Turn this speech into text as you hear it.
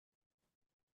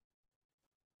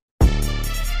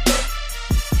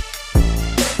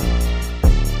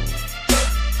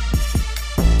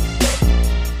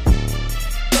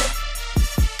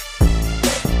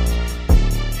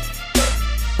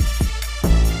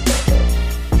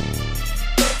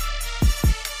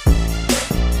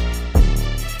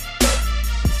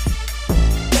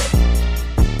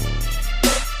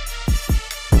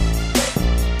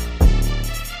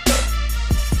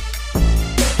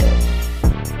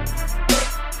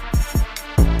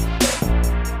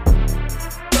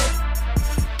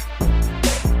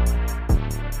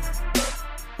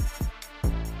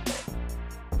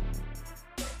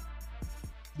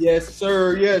Yes,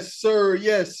 sir. Yes, sir.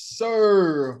 Yes,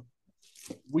 sir.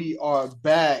 We are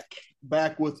back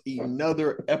with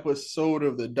another episode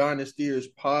of the Dynastyers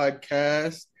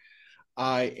podcast.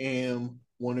 I am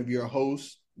one of your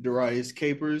hosts, Darius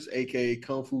Capers, aka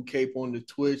Kung Fu Cape on the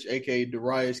Twitch, aka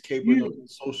Darius Capers on You. the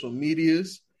social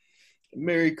medias.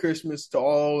 Merry Christmas to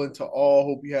all and to all.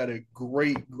 Hope you had a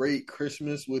great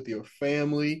Christmas with your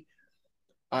family.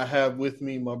 I have with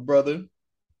me my brother.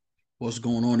 What's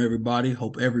going on, everybody?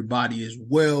 Hope everybody is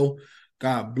well.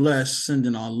 God bless.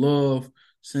 Sending our love,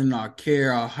 sending our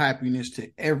care, our happiness to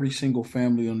every single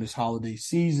family on this holiday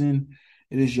season.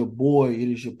 It is your boy,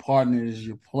 it is your partner, it is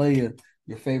your player,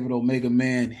 your favorite Omega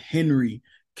man, Henry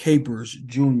Capers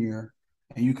Jr.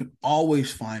 And you can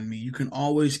always find me. You can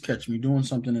always catch me doing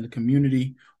something in the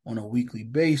community on a weekly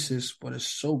basis. But it's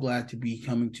so glad to be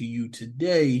coming to you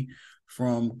today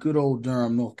from good old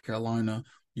Durham, North Carolina.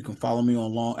 You can follow me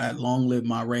on at Long Live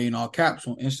My Reign, all caps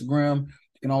on Instagram.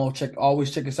 You can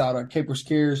always check us out at Capers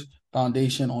Cares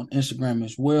Foundation on Instagram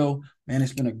as well. Man,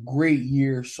 it's been a great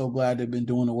year. So glad they've been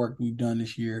doing the work we've done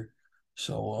this year.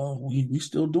 So we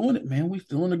still doing it, man. We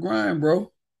still in the grind, bro.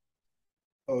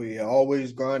 Oh yeah,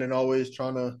 always grinding, always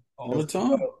trying to, All the keep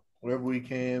time. up wherever we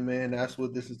can, man. That's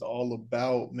what this is all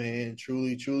about, man.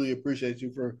 Truly appreciate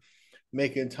you for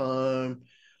making time.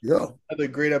 Yeah. Another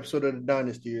great episode of the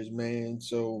Dynastyers, man.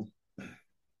 So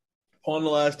on the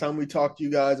last time we talked to you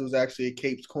guys, it was actually a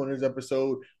Capes Corners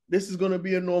episode. This is going to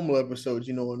be a normal episode,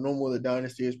 a normal The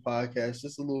Dynastyers podcast,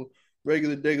 just a little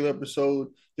regular episode,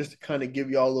 just to kind of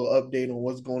give y'all a little update on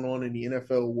what's going on in the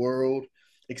NFL world,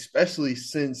 especially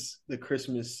since the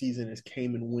Christmas season has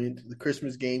came and went. The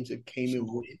Christmas games have came and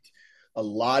went. A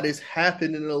lot has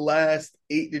happened in the last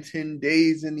 8 to 10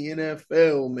 days in the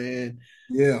NFL, man.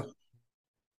 Yeah.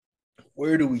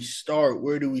 Where do we start?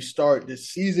 Where do we start? The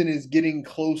season is getting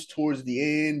close towards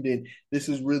the end, and this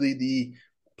is really the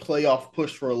playoff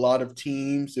push for a lot of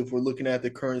teams. If we're looking at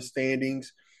the current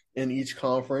standings in each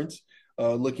conference,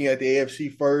 looking at the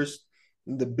AFC first,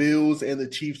 the Bills and the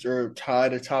Chiefs are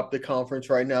tied atop the conference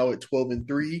right now at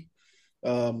 12-3.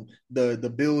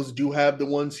 The Bills do have the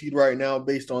 1 seed right now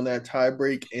based on that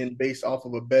tiebreak and based off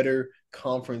of a better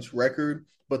conference record.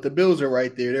 But the Bills are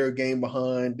right there. They're a game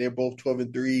behind. They're both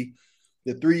 12-3.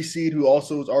 The 3 seed, who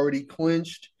also is already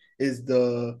clinched, is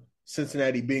the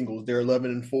Cincinnati Bengals. They're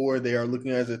 11-4. They are looking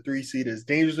at as a 3 seed, as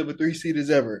dangerous of a 3 seed as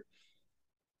ever.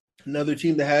 Another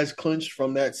team that has clinched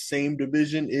from that same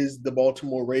division is the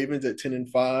Baltimore Ravens at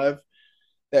 10-5.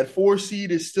 That 4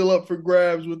 seed is still up for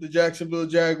grabs with the Jacksonville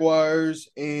Jaguars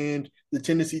and the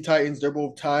Tennessee Titans. They're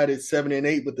both tied at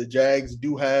 7-8, but the Jags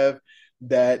do have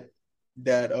that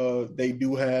they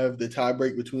do have the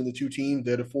tiebreak between the two teams.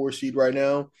 They're the 4 seed right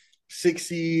now. 6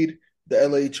 seed, the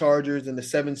LA Chargers, and the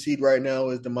 7 seed right now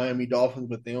is the Miami Dolphins,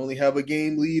 but they only have a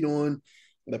game lead on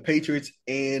the Patriots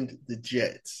and the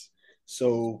Jets.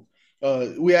 So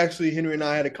we actually, Henry and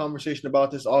I had a conversation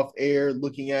about this off air,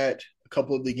 looking at a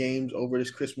couple of the games over this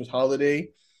Christmas holiday.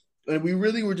 And we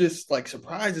really were just like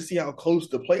surprised to see how close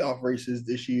the playoff race is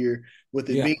this year. With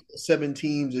it Yeah. being 7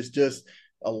 teams, it's just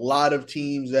a lot of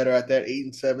teams that are at that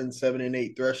 8-7,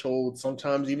 7-8 threshold,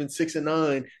 sometimes even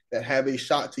 6-9, that have a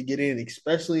shot to get in,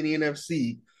 especially in the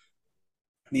NFC.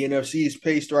 The NFC is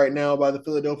paced right now by the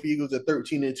Philadelphia Eagles at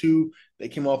 13-2. They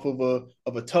came off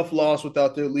of a tough loss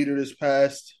without their leader this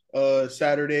past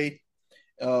Saturday,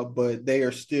 but they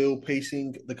are still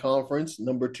pacing the conference.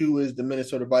 Number 2 is the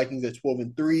Minnesota Vikings at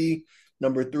 12-3.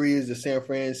 Number 3 is the San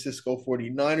Francisco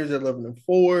 49ers at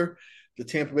 11-4. The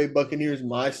Tampa Bay Buccaneers,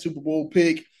 my Super Bowl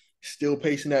pick, still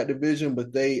pacing that division,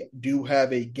 but they do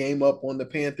have a game up on the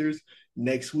Panthers.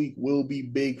 Next week will be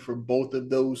big for both of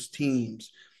those teams.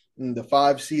 And the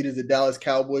 5 seed is the Dallas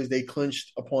Cowboys. They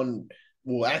clinched upon,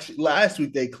 well, actually last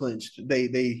week they clinched.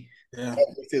 Yeah.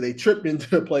 They tripped into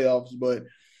the playoffs, but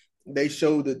they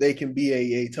showed that they can be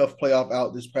a tough playoff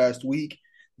out this past week.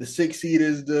 The 6 seed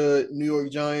is the New York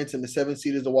Giants, and the 7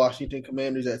 seed is the Washington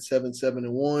Commanders at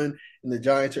 7-7-1, and the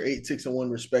Giants are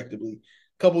 8-6-1 respectively.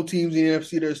 A couple teams in the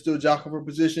NFC that are still jockeying for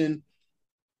position.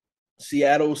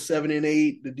 Seattle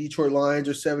 7-8, the Detroit Lions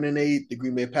are 7-8, the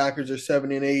Green Bay Packers are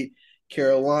 7-8,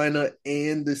 Carolina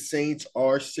and the Saints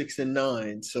are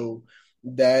 6-9. So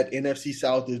that NFC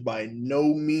South is by no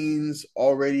means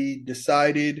already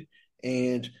decided,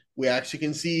 and we actually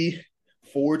can see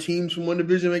 4 teams from one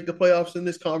division make the playoffs in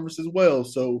this conference as well.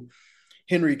 So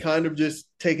Henry, kind of just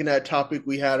taking that topic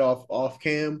we had off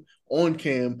cam on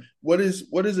cam, what is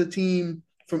a team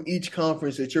from each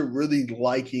conference that you're really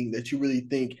liking, that you really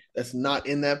think that's not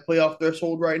in that playoff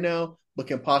threshold right now, but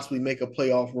can possibly make a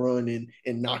playoff run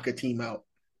and knock a team out?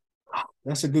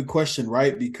 That's a good question,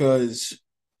 right? Because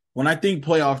When I think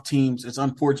playoff teams, it's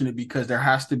unfortunate because there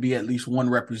has to be at least one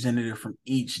representative from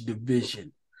each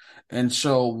division. And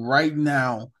so right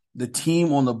now, the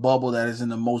team on the bubble that is in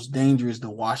the most danger is the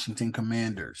Washington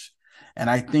Commanders. And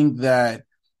I think that,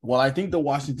 well, I think the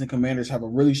Washington Commanders have a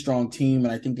really strong team,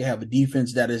 and I think they have a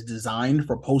defense that is designed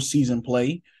for postseason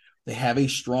play. They have a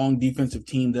strong defensive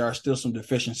team. There are still some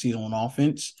deficiencies on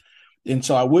offense. And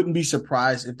so I wouldn't be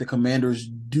surprised if the Commanders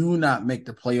do not make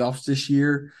the playoffs this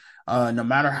year. No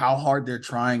matter how hard they're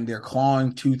trying, they're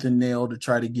clawing tooth and nail to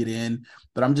try to get in.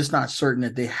 But I'm just not certain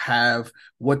that they have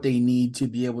what they need to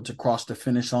be able to cross the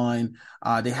finish line.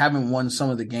 They haven't won some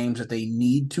of the games that they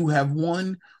need to have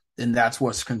won, and that's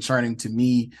what's concerning to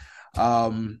me.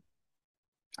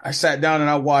 I sat down and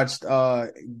I watched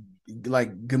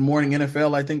like Good Morning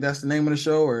NFL. I think that's the name of the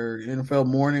show, or NFL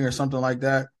Morning or something like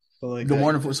that. Like Good that.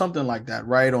 Morning for something like that,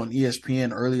 right, on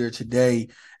ESPN earlier today.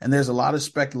 And there's a lot of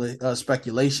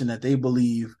speculation that they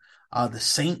believe the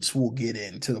Saints will get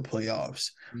into the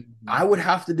playoffs. Mm-hmm. I would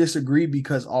have to disagree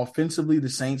because offensively, the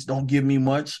Saints don't give me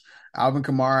much. Alvin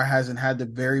Kamara hasn't had the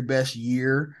very best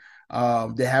year.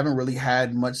 They haven't really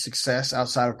had much success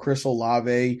outside of Chris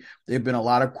Olave. There have been a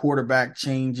lot of quarterback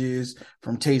changes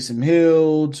from Taysom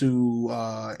Hill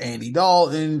to Andy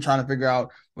Dalton, trying to figure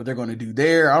out what they're going to do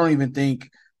there. I don't even think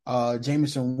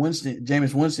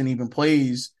Jameis Winston even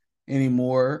plays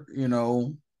anymore, you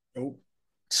know. Nope.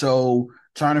 So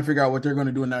trying to figure out what they're going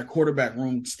to do in that quarterback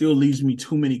room still leaves me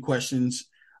too many questions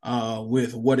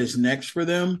with what is next for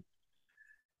them.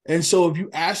 And so if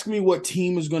you ask me what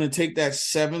team is going to take that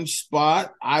 7th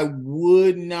spot, I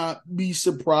would not be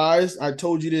surprised. I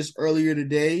told you this earlier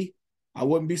today. I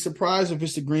wouldn't be surprised if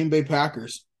it's the Green Bay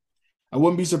Packers. I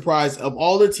wouldn't be surprised. Of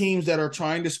all the teams that are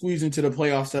trying to squeeze into the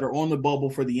playoffs that are on the bubble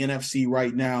for the NFC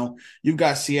right now, you've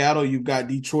got Seattle, you've got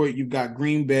Detroit, you've got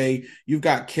Green Bay, you've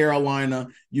got Carolina,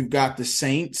 you've got the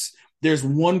Saints. There's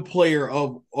one player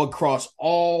across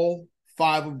all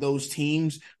 5 of those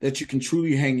teams that you can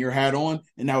truly hang your hat on,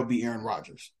 and that would be Aaron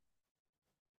Rodgers.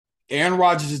 Aaron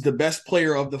Rodgers is the best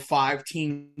player of the 5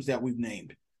 teams that we've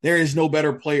named. There is no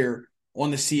better player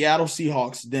on the Seattle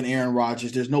Seahawks than Aaron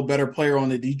Rodgers. There's no better player on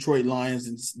the Detroit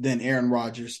Lions than Aaron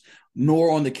Rodgers,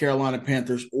 nor on the Carolina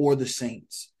Panthers or the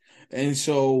Saints. And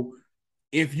so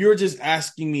if you're just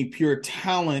asking me pure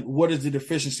talent, what is the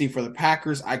deficiency for the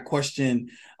Packers? I question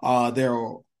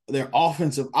their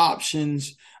offensive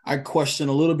options. I question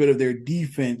a little bit of their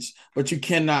defense, but you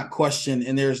cannot question,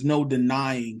 and there's no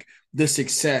denying the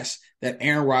success that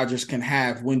Aaron Rodgers can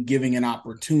have when giving an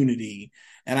opportunity.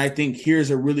 And I think here's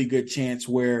a really good chance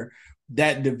where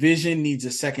that division needs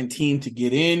a second team to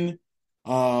get in.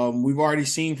 We've already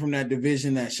seen from that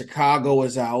division that Chicago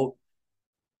is out.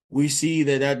 We see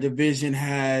that division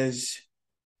has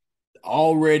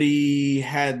already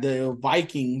had the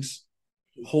Vikings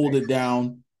hold it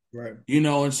down. Right. You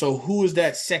know, and so who is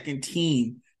that second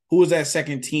team? Who is that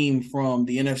second team from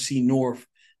the NFC North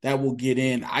that will get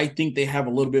in? I think they have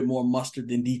a little bit more mustard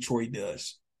than Detroit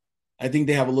does. I think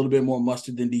they have a little bit more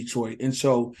mustard than Detroit. And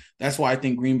so that's why I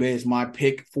think Green Bay is my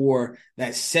pick for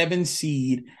that 7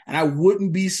 seed. And I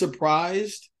wouldn't be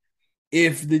surprised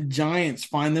if the Giants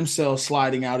find themselves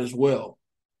sliding out as well.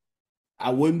 I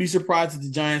wouldn't be surprised if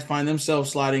the Giants find themselves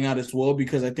sliding out as well,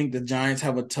 because I think the Giants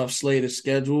have a tough slate of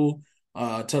schedule,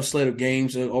 tough slate of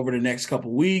games over the next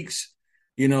couple weeks.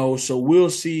 You know, so we'll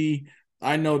see.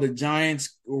 I know the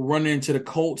Giants run into the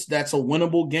Colts. That's a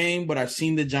winnable game, but I've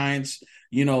seen the Giants,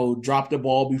 you know, drop the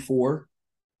ball before.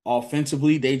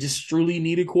 Offensively, they just truly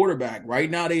need a quarterback. Right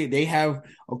now, they have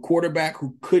a quarterback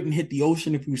who couldn't hit the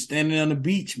ocean if he was standing on the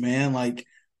beach, man. Like,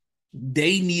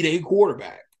 they need a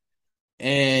quarterback.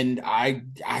 And I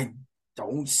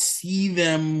don't see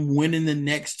them winning the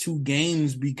next 2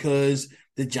 games because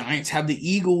the Giants have the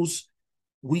Eagles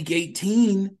week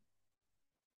 18.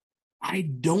 I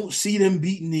don't see them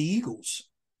beating the Eagles.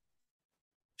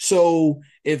 So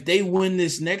if they win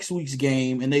this next week's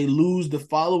game and they lose the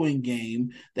following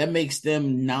game, that makes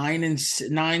them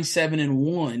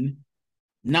 9-7-1.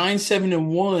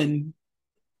 9-7-1.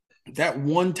 That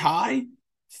one tie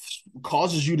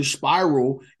causes you to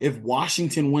spiral if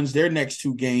Washington wins their next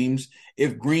 2 games,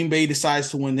 if Green Bay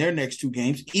decides to win their next 2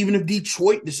 games, even if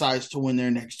Detroit decides to win their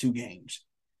next 2 games.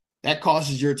 That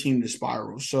causes your team to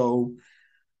spiral. So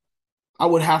I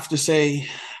would have to say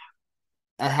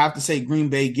Green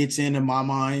Bay gets in my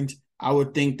mind. I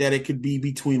would think that it could be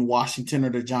between Washington or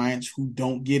the Giants who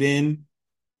don't get in.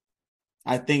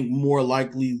 I think more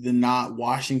likely than not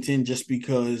Washington, just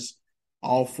because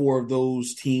all 4 of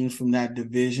those teams from that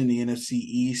division, the NFC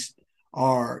East,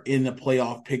 are in the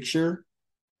playoff picture.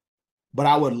 but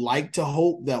I would like to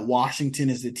hope that Washington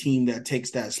is the team that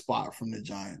takes that spot from the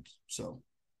Giants. So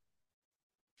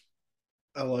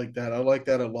I like that. I like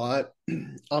that a lot.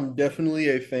 I'm definitely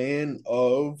a fan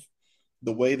of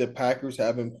the way the Packers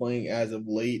have been playing as of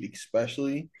late,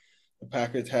 especially. The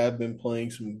Packers have been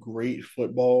playing some great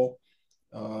football.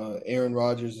 Aaron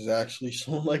Rodgers is actually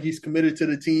showing like he's committed to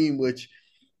the team, which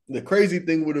the crazy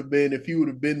thing would have been if he would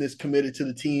have been this committed to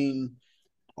the team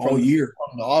all year.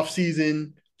 from the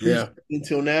offseason, Yeah.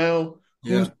 until now.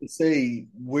 Yeah. Who's to say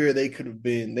where they could have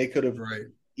been? They could have Right.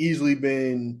 easily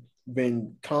been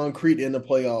concrete in the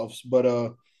playoffs,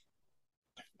 but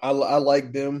I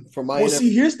like them for my Well, NFL.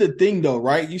 see, here's the thing, though,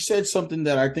 right? You said something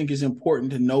that I think is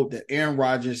important to note that Aaron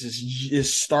Rodgers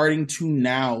is starting to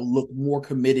now look more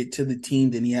committed to the team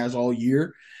than he has all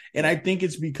year. And I think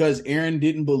it's because Aaron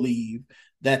didn't believe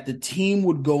that the team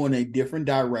would go in a different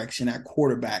direction at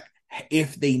quarterback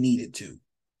if they needed to.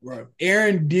 Right.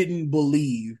 Aaron didn't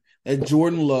believe that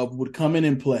Jordan Love would come in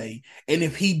and play. And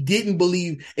if he didn't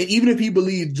believe, and even if he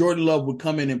believed Jordan Love would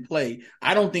come in and play,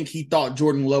 I don't think he thought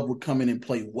Jordan Love would come in and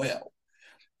play well.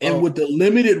 And with the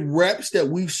limited reps that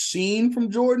we've seen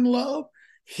from Jordan Love,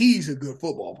 he's a good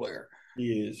football player.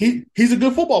 He is. He's a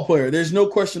good football player. There's no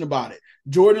question about it.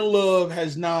 Jordan Love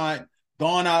has not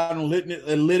gone out and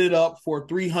lit it up for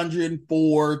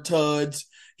 304 tuds.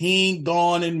 He ain't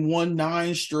gone and won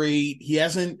 9 straight. He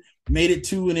hasn't made it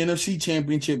to an NFC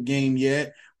championship game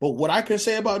yet. But what I can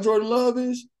say about Jordan Love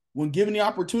is when given the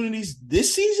opportunities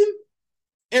this season,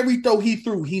 every throw he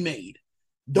threw, he made.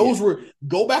 Those were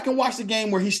go back and watch the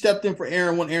game where he stepped in for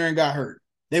Aaron when Aaron got hurt.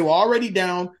 They were already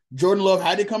down. Jordan Love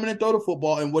had to come in and throw the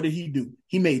football, and what did he do?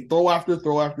 He made throw after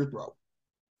throw after throw.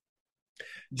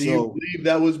 Do you believe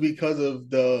that was because of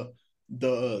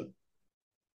the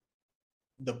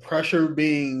pressure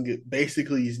being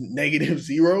basically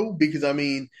 -0? Because I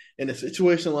mean, in a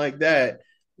situation like that,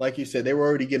 like you said, they were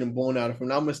already getting blown out. If I'm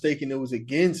not mistaken, it was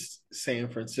against San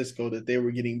Francisco that they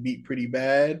were getting beat pretty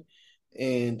bad.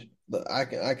 And I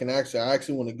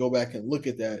actually want to go back and look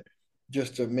at that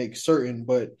just to make certain.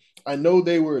 But I know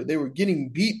they were getting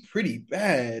beat pretty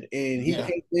bad, and he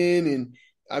came in, and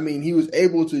I mean he was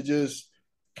able to just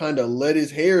kind of let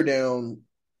his hair down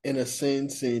in a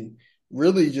sense and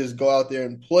really just go out there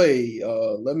and play.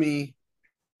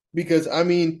 Because I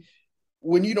mean,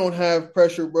 when you don't have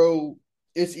pressure, bro,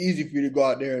 it's easy for you to go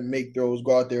out there and make throws,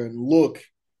 go out there and look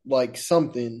like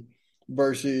something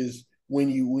versus when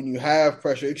you have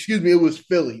pressure. Excuse me, it was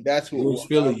Philly. That's who it was.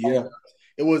 Philly, yeah.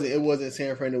 It wasn't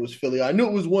San Fran, it was Philly. I knew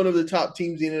it was one of the top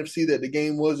teams in the NFC that the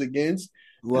game was against.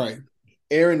 Right.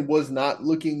 Aaron was not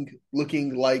looking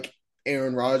like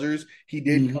Aaron Rodgers. He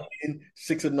did come in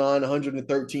 6 of 9,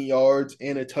 113 yards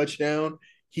and a touchdown.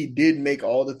 He did make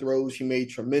all the throws. He made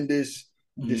tremendous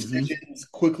decisions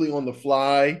quickly on the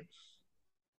fly.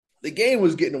 The game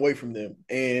was getting away from them.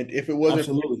 And if it wasn't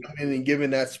coming in and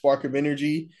giving that spark of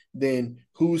energy, then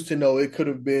who's to know? It could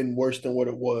have been worse than what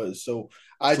it was. So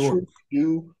I truly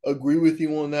do agree with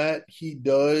you on that. He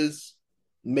does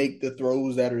make the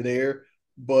throws that are there.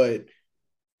 But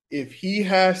if he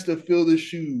has to fill the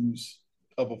shoes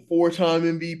of a 4-time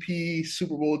MVP,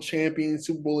 Super Bowl champion,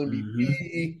 Super Bowl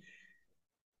MVP,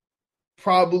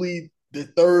 probably the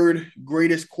 3rd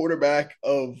greatest quarterback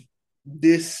of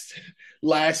this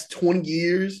last 20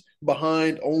 years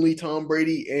behind only Tom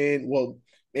Brady and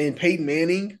Peyton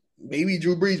Manning, maybe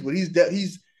Drew Brees, but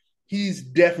he's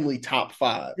definitely top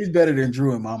 5. He's better than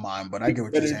Drew in my mind, but I get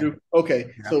what you're saying.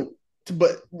 Okay, so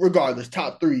but regardless,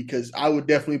 top 3 because I would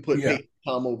definitely put Peyton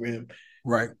Tom over him.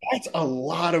 Right, that's a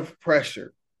lot of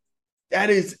pressure. That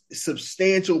is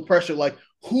substantial pressure. Like,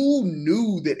 who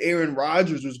knew that Aaron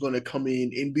Rodgers was going to come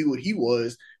in and be what he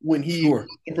was when he was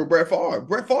for Brett Favre?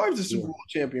 Brett Favre's a Super Bowl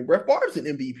champion. Brett Favre's an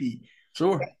MVP.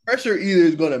 Sure. That pressure either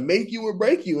is going to make you or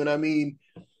break you. And I mean,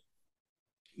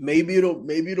 maybe it'll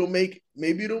make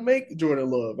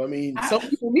Jordan Love. I mean, some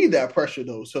people need that pressure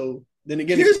though. So then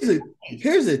again, here's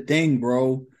the thing,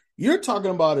 bro. You're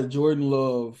talking about a Jordan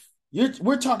Love.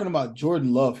 We're talking about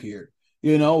Jordan Love here.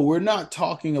 You know, we're not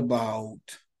talking about,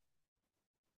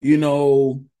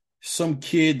 some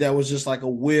kid that was just like a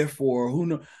whiff or who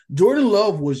knows. Jordan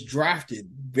Love was drafted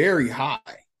very high.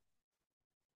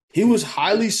 He was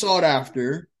highly sought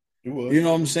after. You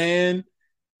know what I'm saying?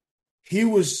 He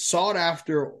was sought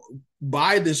after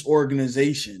by this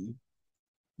organization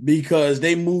because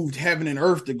they moved heaven and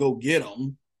earth to go get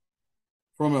him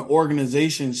from an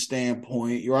organization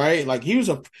standpoint, right? Like he's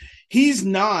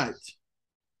not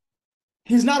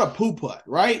a poo-putt,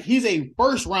 right? He's a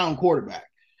first-round quarterback.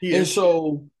 And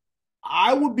so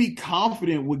I would be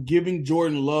confident with giving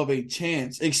Jordan Love a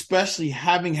chance, especially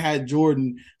having had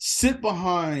Jordan sit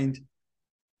behind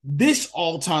this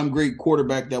all-time great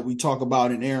quarterback that we talk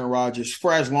about in Aaron Rodgers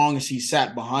for as long as he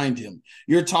sat behind him.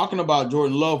 You're talking about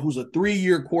Jordan Love, who's a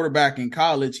 3-year quarterback in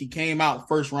college. He came out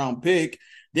first-round pick.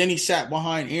 Then he sat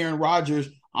behind Aaron Rodgers,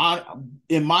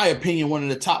 in my opinion, one of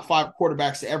the top 5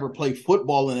 quarterbacks to ever play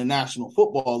football in the National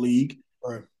Football League.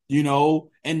 Right.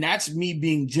 And that's me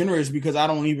being generous because I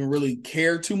don't even really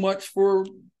care too much for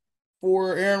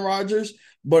Aaron Rodgers,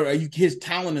 but his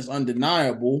talent is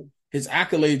undeniable. His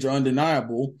accolades are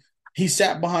undeniable. He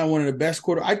sat behind one of the best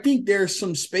quarterbacks. I think there's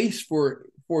some space for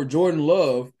Jordan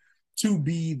Love to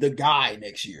be the guy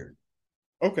next year.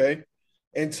 Okay.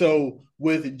 And so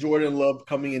with Jordan Love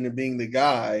coming in and being the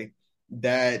guy,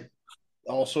 that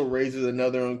also raises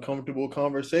another uncomfortable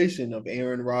conversation of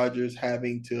Aaron Rodgers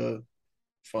having to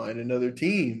find another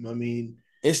team. I mean,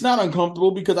 it's not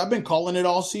uncomfortable because I've been calling it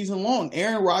all season long.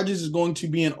 Aaron Rodgers is going to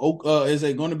be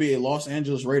going to be a Los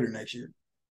Angeles Raider next year.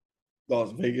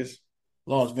 Las Vegas.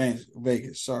 Las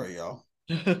Vegas. Sorry, y'all.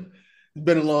 It's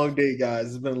been a long day, guys.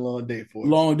 It's been a long day for us.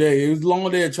 Long day. It was a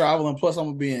long day of traveling. Plus, I'm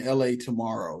gonna be in LA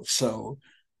tomorrow. So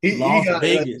he got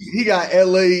Vegas. He got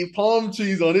LA palm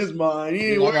trees on his mind.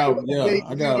 He ain't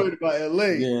worried about LA.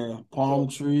 Yeah, palm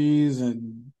trees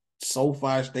and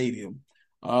SoFi Stadium.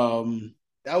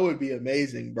 That would be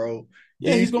amazing, bro.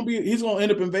 Yeah, he's gonna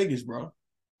end up in Vegas, bro.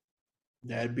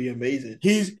 That'd be amazing.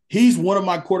 He's one of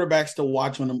my quarterbacks to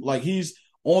watch on him. Like, he's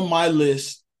on my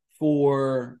list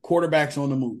for quarterbacks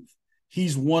on the move.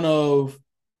 He's one of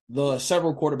the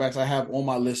several quarterbacks I have on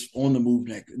my list on the move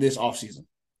this offseason.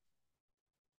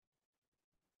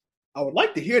 I would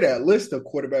like to hear that list of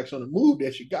quarterbacks on the move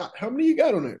that you got. How many you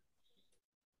got on there?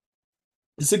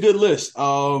 It's a good list.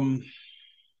 I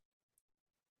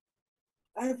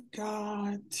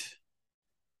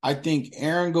think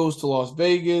Aaron goes to Las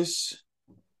Vegas.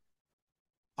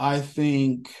 I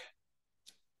think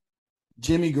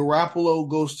Jimmy Garoppolo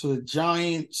goes to the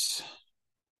Giants.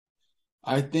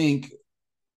 I think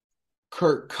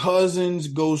Kirk Cousins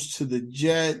goes to the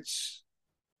Jets.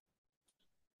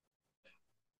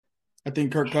 I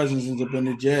think Kirk Cousins ends up in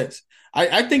the Jets.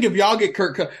 I think if y'all get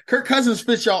Kirk Cousins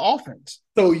fits y'all offense.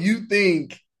 So you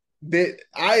think that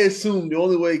I assume the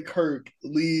only way Kirk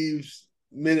leaves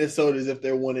Minnesota is if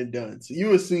they're one and done. So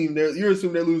you assume they're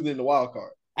losing in the wild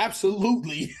card.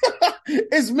 Absolutely.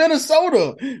 It's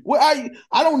Minnesota. Well,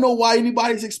 I don't know why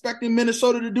anybody's expecting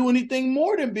Minnesota to do anything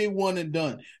more than be one and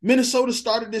done. Minnesota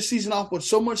started this season off with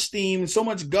so much steam and so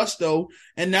much gusto,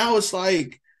 and now it's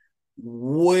like,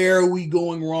 where are we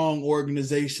going wrong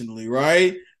organizationally,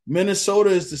 right?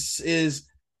 Minnesota is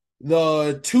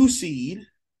the 2 seed.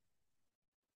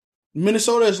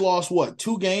 Minnesota has lost,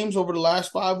 2 games over the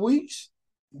last 5 weeks?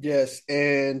 Yes,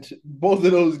 and both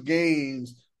of those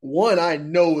games, one I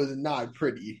know is not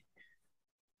pretty.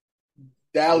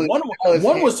 Dallas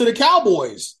one was to the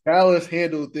Cowboys. Dallas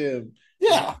handled them.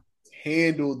 Yeah.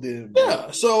 Handled them.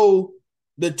 Yeah, so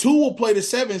the 2 will play the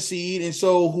 7 seed, and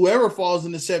so whoever falls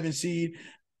in the 7 seed,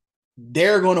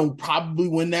 they're going to probably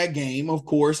win that game, of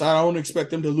course. I don't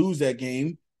expect them to lose that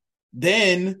game.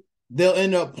 Then they'll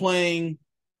end up playing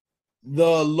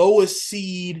the lowest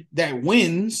seed that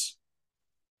wins.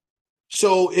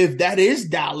 So if that is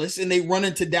Dallas and they run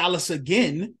into Dallas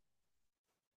again,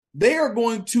 they are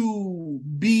going to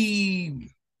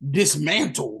be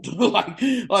dismantled.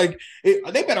 they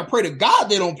better pray to God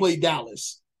they don't play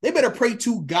Dallas. They better pray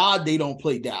to God they don't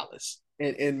play Dallas.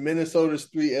 And Minnesota's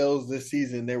 3 L's this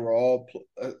season, they were all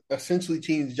essentially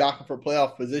teams jockeying for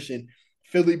playoff position.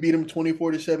 Philly beat them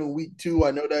 24-7 week 2.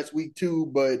 I know that's week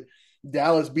 2, but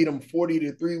Dallas beat them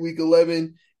 40-3 week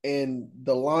 11, and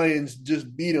the Lions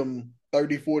just beat them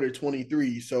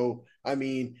 34-23. So, I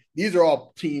mean, these are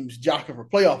all teams jockeying for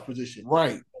playoff position.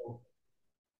 Right.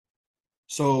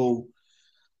 So,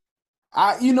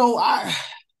 I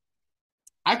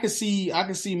could see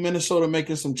Minnesota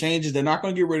making some changes. They're not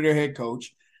going to get rid of their head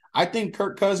coach. I think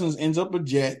Kirk Cousins ends up a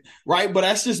Jet, right? But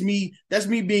that's just me. That's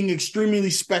me being extremely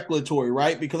speculatory,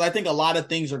 right? Because I think a lot of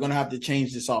things are going to have to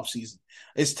change this offseason.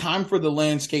 It's time for the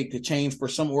landscape to change for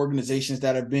some organizations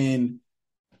that have been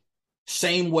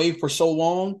same way for so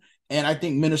long. And I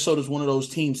think Minnesota is one of those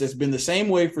teams that's been the same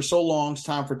way for so long. It's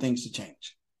time for things to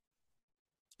change.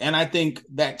 And I think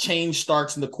that change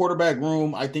starts in the quarterback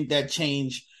room. I think that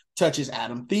change touches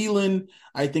Adam Thielen.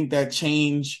 I think that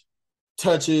change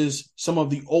touches some of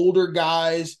the older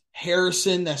guys,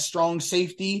 Harrison, that strong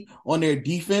safety on their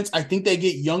defense. I think they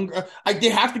get younger. They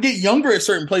have to get younger at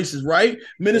certain places, right?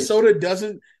 Minnesota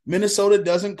doesn't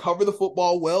cover the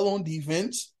football well on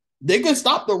defense. They can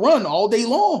stop the run all day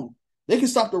long.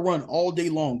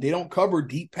 They don't cover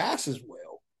deep passes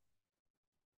well.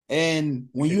 And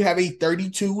when you have a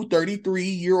 32,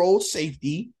 33-year-old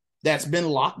safety that's been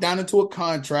locked down into a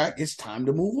contract, it's time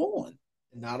to move on.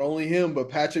 Not only him, but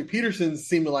Patrick Peterson's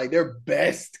seeming like their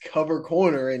best cover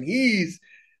corner, and he's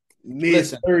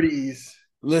mid-30s.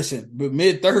 Listen, but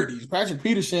mid-30s. Patrick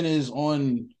Peterson is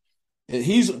on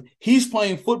he's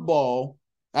playing football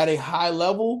at a high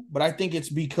level, but I think it's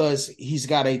because he's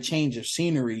got a change of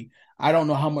scenery. I don't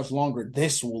know how much longer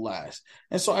this will last.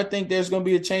 And so I think there's going to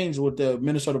be a change with the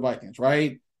Minnesota Vikings,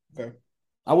 right? Okay.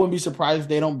 I wouldn't be surprised if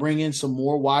they don't bring in some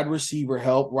more wide receiver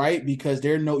help, right? Because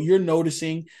you're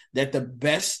noticing that the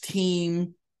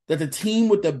team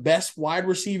with the best wide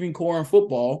receiving core in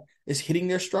football is hitting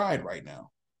their stride right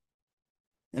now.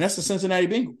 And that's the Cincinnati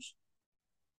Bengals.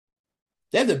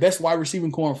 They have the best wide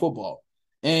receiving core in football.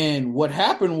 And what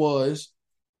happened was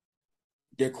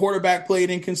their quarterback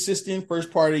played inconsistent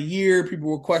first part of the year. People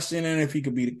were questioning if he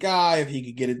could be the guy, if he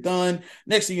could get it done.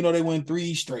 Next thing you know, they win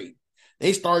 3 straight.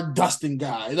 They start dusting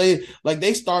guys.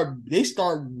 They start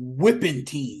whipping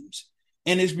teams.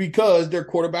 And it's because their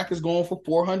quarterback is going for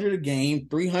 400 a game,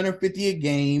 350 a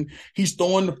game. He's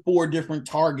throwing to 4 different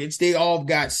targets. They all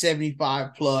got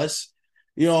 75 plus,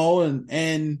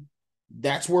 and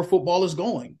that's where football is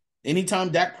going. Anytime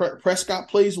Dak Prescott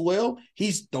plays well,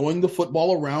 he's throwing the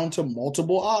football around to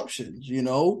multiple options,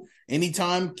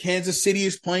 Anytime Kansas City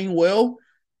is playing well,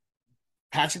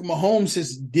 Patrick Mahomes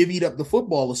has divvied up the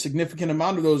football. A significant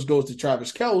amount of those goes to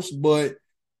Travis Kelce, but,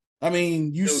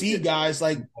 you see guys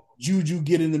like Juju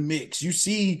get in the mix. You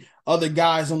see other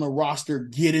guys on the roster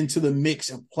get into the mix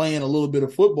of playing a little bit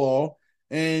of football.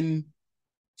 And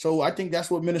so I think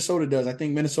that's what Minnesota does. I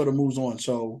think Minnesota moves on.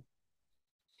 So,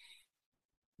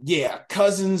 yeah,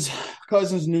 Cousins,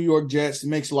 New York Jets. It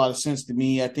makes a lot of sense to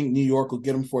me. I think New York will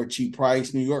get him for a cheap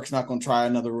price. New York's not going to try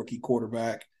another rookie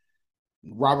quarterback.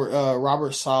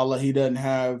 Robert Saleh, he doesn't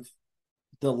have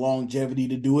the longevity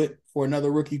to do it for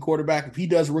another rookie quarterback. If he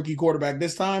does rookie quarterback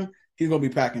this time, he's going to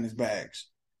be packing his bags.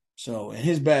 So, and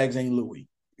his bags ain't Louis,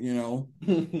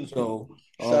 So,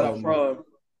 shout out Prime.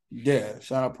 Yeah,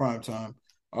 shout out Prime Time.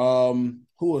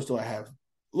 Who else do I have?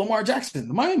 Lamar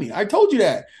Jackson, Miami. I told you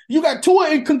that. You got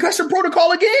Tua in concussion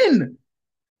protocol again.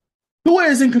 Tua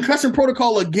is in concussion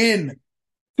protocol again.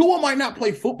 Tua might not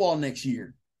play football next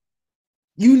year.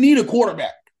 You need a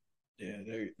quarterback. Yeah,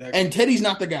 and Teddy's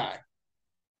not the guy.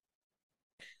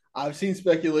 I've seen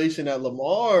speculation that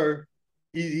Lamar,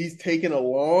 he's taking a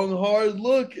long, hard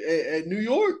look at New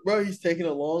York, bro. He's taking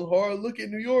a long, hard look at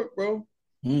New York, bro.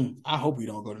 I hope he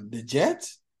don't go to the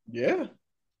Jets. Yeah.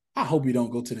 I hope he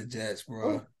don't go to the Jets, bro.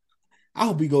 Oh. I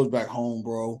hope he goes back home,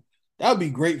 bro. That would be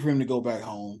great for him to go back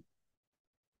home.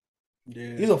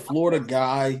 Yeah. He's a Florida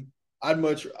guy.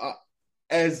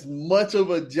 As much of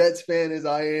a Jets fan as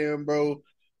I am, bro,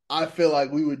 I feel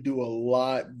like we would do a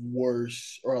lot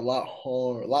worse or a lot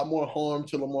more harm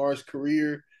to Lamar's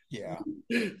career. Yeah.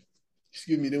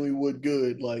 Excuse me, than we would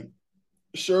good. Like,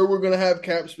 sure, we're going to have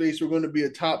cap space. We're going to be a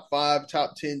top 5,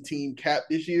 top 10 team cap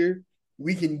this year.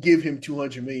 We can give him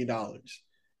 $200 million.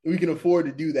 We can afford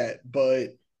to do that.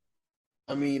 But,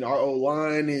 our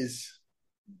O-line is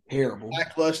terrible.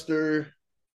 Lackluster.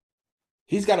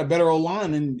 He's got a better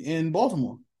O-line in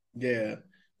Baltimore. Yeah.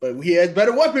 But he has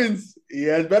better weapons. He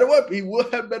will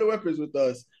have better weapons with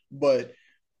us. But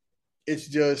it's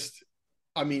just,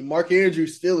 Mark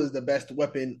Andrews still is the best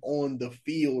weapon on the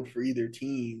field for either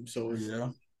team. So yeah.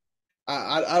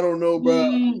 I don't know,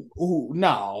 bro.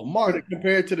 No, Mark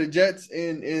compared to the Jets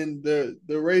and the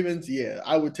Ravens, yeah,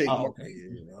 I would take Mark. Okay,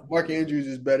 yeah. Mark Andrews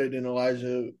is better than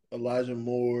Elijah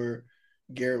Moore,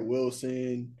 Garrett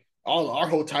Wilson. Our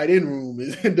whole tight end room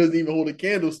doesn't even hold a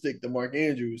candlestick to Mark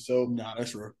Andrews. So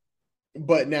that's true.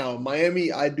 But now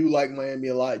Miami, I do like Miami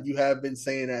a lot. You have been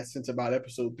saying that since about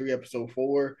episode 3, episode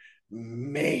 4.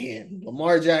 Man,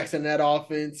 Lamar Jackson, that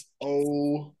offense.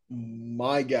 Oh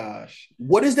my gosh.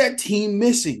 What is that team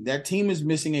missing? That team is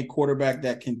missing a quarterback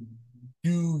that can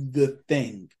do the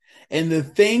thing. And the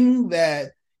thing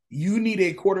that you need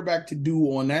a quarterback to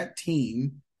do on that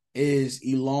team is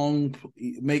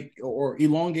elongate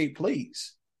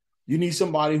plays. You need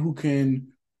somebody who can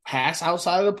pass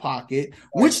outside of the pocket,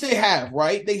 which they have,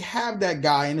 right? They have that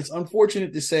guy, and it's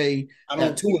unfortunate to say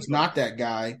that Tua's not that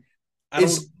guy. He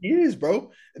is,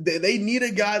 bro. They need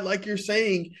a guy, like you're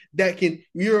saying,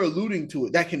 you're alluding to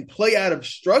it, that can play out of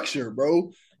structure,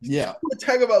 bro. Yeah.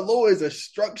 Tagovailoa is a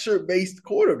structure-based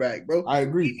quarterback, bro. I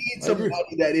agree. You need somebody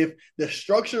that if the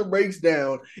structure breaks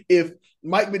down, if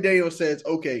Mike McDaniel says,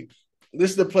 okay, this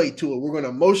is the play to it. We're going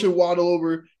to motion Waddle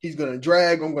over. He's going to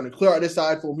drag. I'm going to clear out this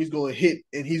side for him. He's going to hit,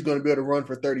 and he's going to be able to run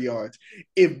for 30 yards.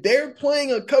 If they're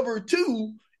playing a cover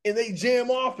 2 and they jam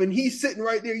off and he's sitting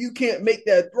right there. You can't make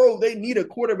that throw. They need a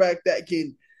quarterback that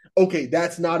can, okay,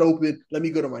 that's not open. Let me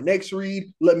go to my next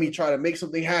read. Let me try to make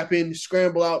something happen,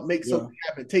 scramble out, make something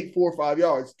happen, take 4 or 5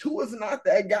 yards. Tua's not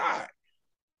that guy.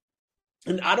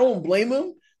 And I don't blame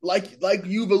him. Like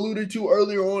you've alluded to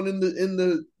earlier on in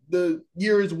the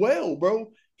year as well,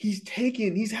 bro. He's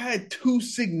had 2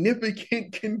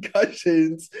 significant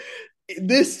concussions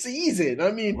this season.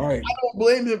 I mean, Right. I don't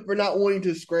blame him for not wanting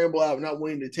to scramble out, not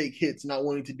wanting to take hits, not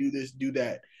wanting to do this, do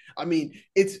that. I mean,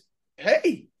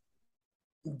 hey,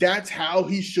 that's how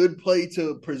he should play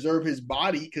to preserve his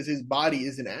body because his body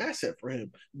is an asset for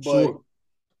him. But Sure.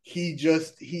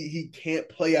 he can't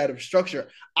play out of structure.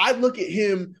 I look at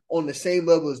him on the same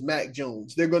level as Mac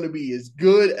Jones. They're going to be as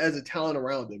good as a talent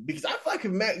around him because I feel like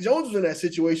if Mac Jones was in that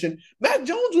situation, Mac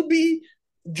Jones would be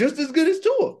just as good as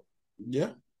Tua. Yeah.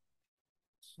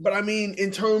 But I mean,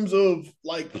 in terms of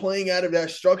like playing out of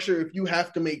that structure, if you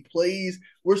have to make plays,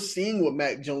 we're seeing what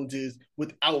Mac Jones is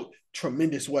without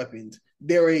tremendous weapons.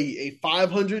 They're a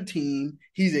 500 team.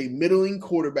 He's a middling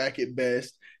quarterback at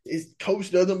best. His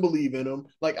coach doesn't believe in him.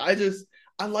 Like I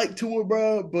like Tua,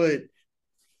 bro, but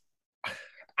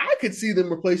I could see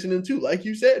them replacing him too. Like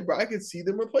you said, bro, I could see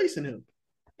them replacing him.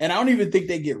 And I don't even think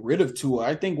they get rid of Tua.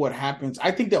 I think what happens,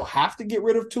 I think they'll have to get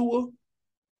rid of Tua.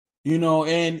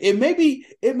 And it may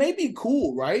be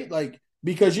cool, right? Like,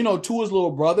 because Tua's little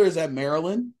brother is at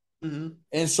Maryland. Mm-hmm.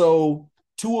 And so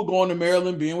Tua going to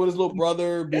Maryland, being with his little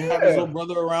brother, having his little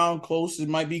brother around close, it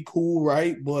might be cool,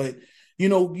 right? But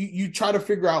you try to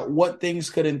figure out what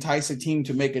things could entice a team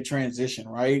to make a transition,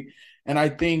 right? And I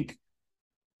think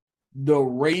the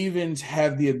Ravens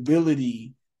have the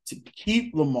ability to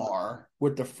keep Lamar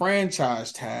with the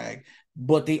franchise tag,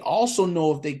 but they also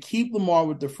know if they keep Lamar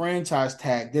with the franchise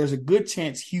tag, there's a good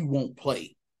chance he won't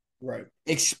play. Right.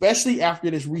 Especially after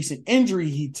this recent injury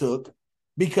he took,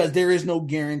 because there is no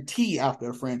guarantee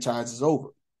after the franchise is over.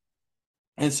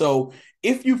 And so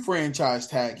if you franchise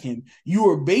tag him, you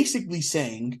are basically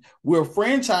saying we're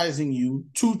franchising you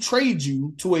to trade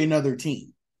you to another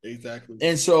team. Exactly.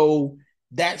 And so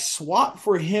that swap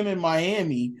for him in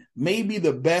Miami may be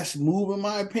the best move, in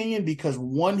my opinion, because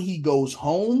 1, he goes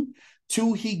home.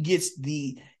 2, he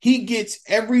gets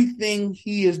everything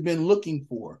he has been looking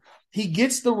for. He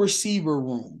gets the receiver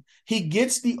room. He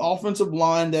gets the offensive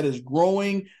line that is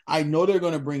growing. I know they're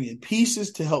going to bring in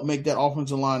pieces to help make that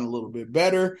offensive line a little bit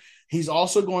better. He's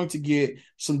also going to get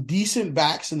some decent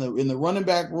backs in the running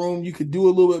back room. You could do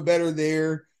a little bit better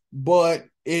there, but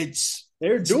it's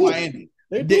Miami.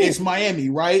 It's Miami,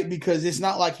 right? Because it's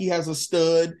not like he has a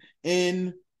stud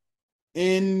in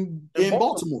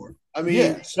Baltimore. I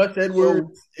mean, Gus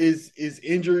Edwards is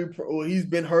injury. He's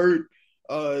been hurt.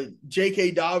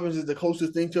 J.K. Dobbins is the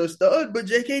closest thing to a stud, but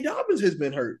J.K. Dobbins has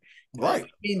been hurt. Right. I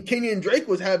mean, Kenyon Drake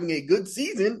was having a good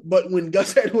season, but when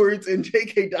Gus Edwards and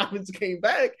J.K. Dobbins came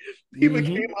back, he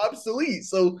became obsolete.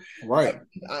 So, right,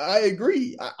 I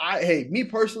agree. Hey, me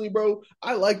personally, bro,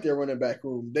 I like their running back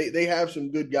room. They have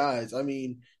some good guys. I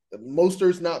mean,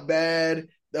 Mostert's not bad.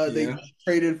 They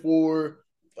traded for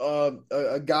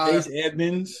a guy, Chase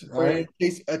Edmonds, right?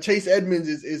 Chase Edmonds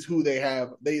is who they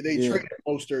have. They traded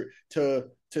Mostert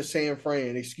to San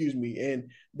Fran, and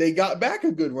they got back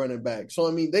a good running back. So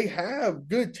I mean, they have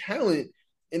good talent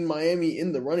in Miami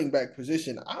in the running back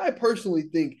position. I personally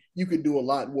think you could do a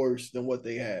lot worse than what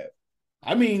they have.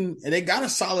 I mean, they got a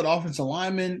solid offensive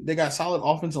lineman. They got a solid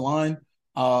offensive line.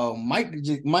 Mike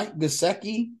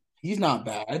Gesicki, he's not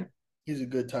bad. He's a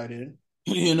good tight end.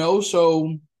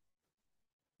 So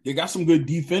they got some good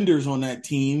defenders on that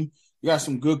team. You got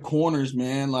some good corners,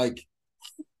 man. Like,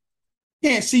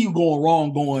 can't see you going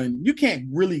wrong you can't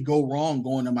really go wrong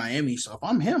going to Miami. So if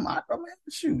I'm him, I'd throw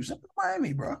the shoes. Send me to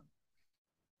Miami, bro.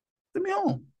 Send me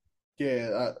home.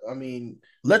 Yeah, I mean,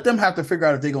 let them have to figure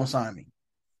out if they're gonna sign me.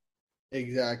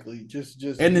 Exactly.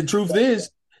 And the truth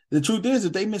is,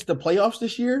 if they miss the playoffs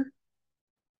this year,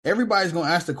 everybody's gonna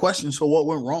ask the question, so what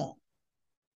went wrong?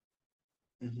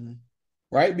 Mm-hmm.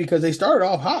 Right? Because they started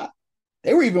off hot.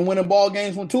 They were even winning ball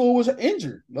games when Tua was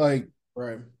injured. Like,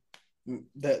 right.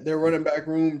 That their running back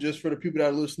room, just for the people that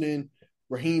are listening,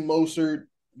 Raheem Mostert,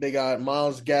 they got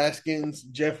Myles Gaskins,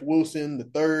 Jeff Wilson the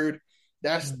third.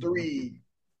 That's 3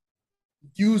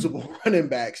 usable running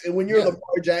backs. And when you're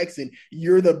Lamar Jackson,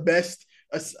 you're the best.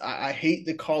 I hate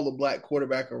to call a black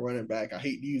quarterback a running back. I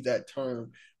hate to use that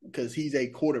term because he's a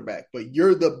quarterback, but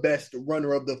you're the best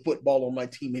runner of the football on my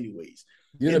team anyways.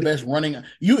 You're the best running.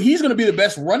 He's going to be the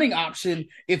best running option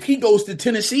if he goes to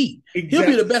Tennessee. Exactly.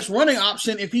 He'll be the best running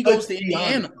option if he goes to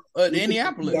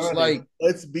Indianapolis. Like,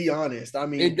 let's be honest. I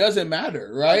mean, it doesn't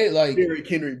matter, right? Like Derrick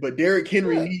Henry, but Derrick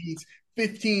Henry needs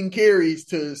 15 carries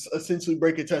to essentially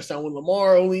break a touchdown. When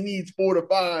Lamar only needs 4 to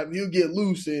 5, he'll get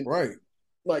loose. And Right.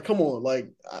 like, come on, like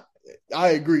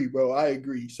I agree, bro. I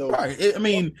agree. So Right. I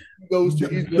mean, goes to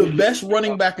the best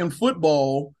running back in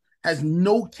football has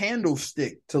no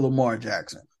candlestick to Lamar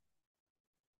Jackson.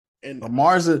 and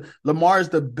Lamar's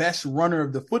the best runner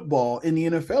of the football in the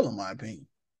NFL, in my opinion.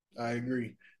 I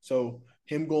agree. So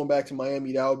him going back to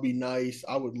Miami, that would be nice.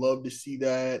 I would love to see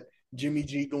that. Jimmy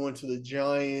G going to the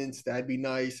Giants, that'd be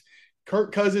nice.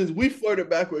 Kirk Cousins, we flirted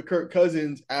back with Kirk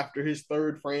Cousins after his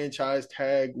third franchise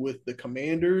tag with the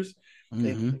Commanders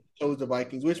and chose the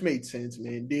Vikings, which made sense,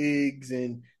 man. Diggs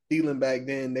and Thielen back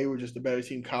then, they were just a better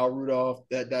team. Kyle Rudolph,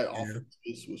 that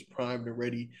offense was primed and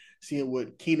ready. Seeing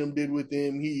what Keenum did with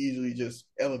them, he easily just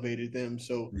elevated them.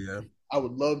 So Yeah. I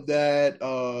would love that.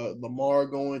 Lamar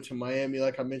going to Miami,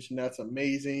 like I mentioned, that's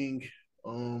amazing.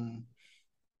 Man,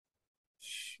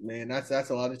 that's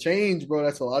a lot of change, bro.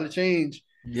 That's a lot of change.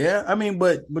 Yeah, I mean,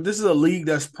 but this is a league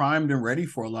that's primed and ready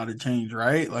for a lot of change,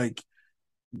 right? Like,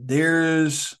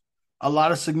 there's a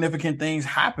lot of significant things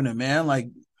happening, man. Like,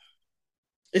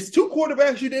 it's 2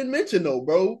 quarterbacks you didn't mention, though,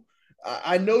 bro.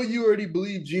 I know you already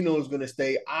believe Geno is going to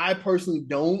stay. I personally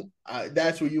don't.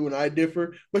 That's where you and I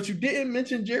differ. But you didn't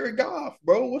mention Jared Goff,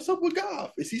 bro. What's up with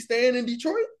Goff? Is he staying in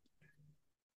Detroit?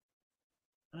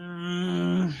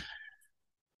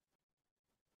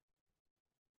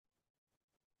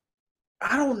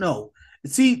 I don't know.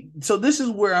 See, so this is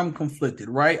where I'm conflicted,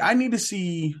 right? I need to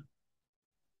see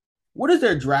what does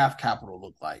their draft capital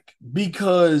look like,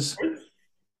 because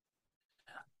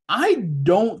I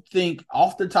don't think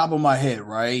off the top of my head,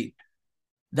 right,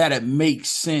 that it makes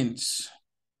sense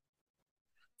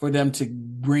for them to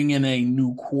bring in a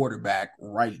new quarterback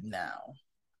right now.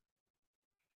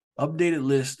 Updated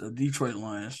list of Detroit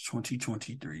Lions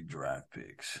 2023 draft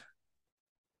picks.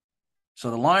 So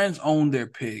the Lions own their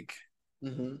pick.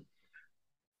 Mm-hmm.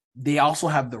 They also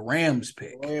have the Rams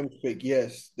pick. Rams pick,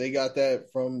 yes. They got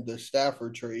that from the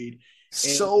Stafford trade.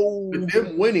 And so with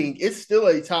them winning, it's still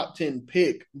a top 10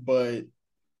 pick, but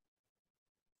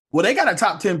well, they got a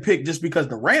top 10 pick just because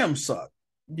the Rams suck.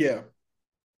 Yeah.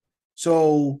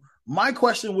 So my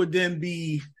question would then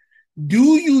be,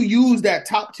 do you use that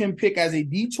top 10 pick as a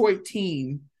Detroit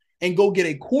team and go get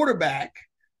a quarterback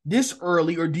this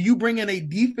early, or do you bring in a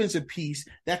defensive piece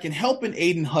that can help an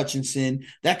Aiden Hutchinson,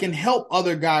 that can help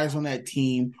other guys on that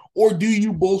team, or do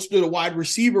you bolster the wide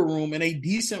receiver room in a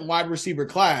decent wide receiver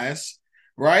class,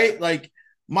 right? Like,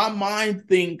 my mind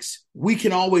thinks we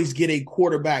can always get a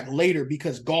quarterback later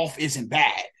because Goff isn't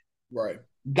bad. Right.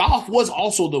 Goff was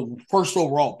also the first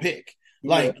overall pick.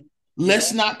 Like,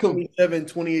 let's not 27,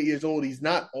 28 years old. He's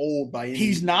not old by any means.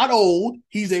 He's not old.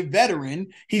 He's a veteran.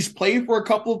 He's played for a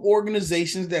couple of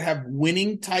organizations that have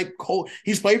winning type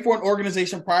He's played for an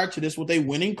organization prior to this with a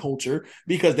winning culture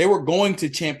because they were going to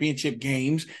championship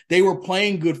games. They were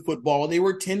playing good football. They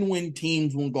were 10-win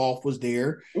teams when Goff was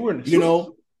there.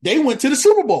 They went to the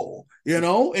Super Bowl,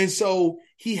 and so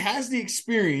he has the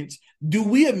experience. Do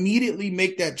we immediately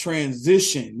make that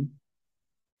transition?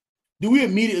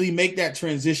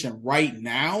 Right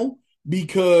now?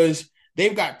 Because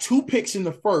they've got 2 picks in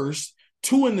the first,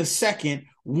 2 in the second,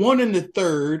 1 in the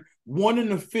third, 1 in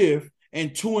the fifth,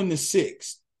 and 2 in the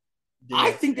sixth. Yeah.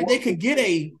 I think that they could get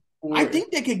a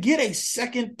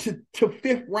second to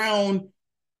fifth round.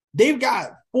 They've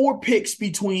got 4 picks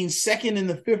between second and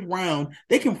the fifth round.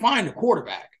 They can find a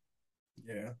quarterback.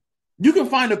 Yeah. You can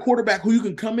find a quarterback who you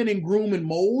can come in and groom and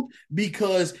mold,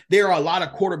 because there are a lot of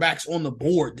quarterbacks on the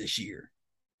board this year.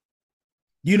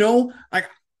 Like,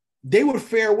 they would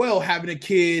fare well having that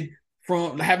kid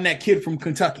from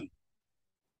Kentucky.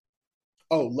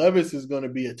 Oh, Levis is going to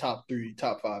be a top 3,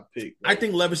 top 5 pick. Right? I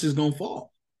think Levis is going to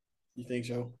fall. You think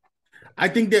so? I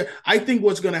think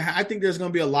there's going to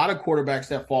be a lot of quarterbacks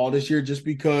that fall this year just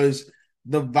because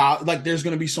there's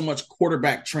going to be so much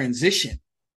quarterback transition.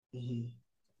 Mm-hmm.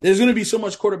 There's going to be so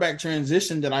much quarterback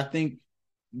transition that I think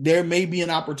there may be an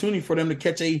opportunity for them to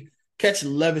catch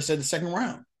Levis at the second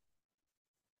round.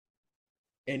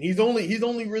 And he's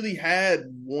only really had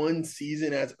 1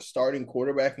 season as a starting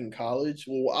quarterback in college.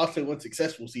 Well, I'll say 1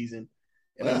 successful season.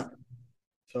 And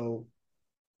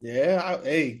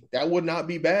that would not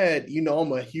be bad.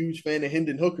 I'm a huge fan of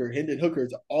Hendon Hooker. Hendon Hooker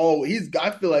I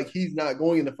feel like he's not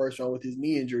going in the first round with his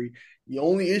knee injury. The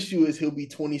only issue is he'll be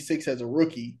 26 as a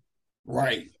rookie.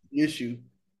 Right. The issue.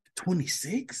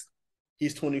 26?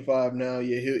 He's 25 now.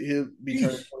 Yeah, he'll be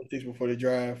turning 26 before the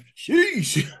draft.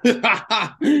 Sheesh.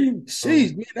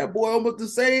 Sheesh, man, that boy almost the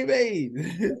same age.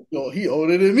 Yo, he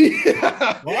older than me.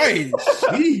 Right.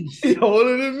 Sheesh. He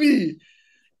older than me.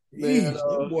 Man, Jeez,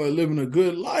 that boy living a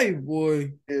good life,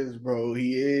 boy. is bro.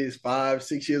 He is 5,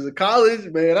 6 years of college,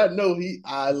 man. I know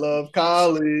I love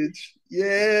college.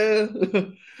 Yeah.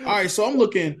 All right, so I'm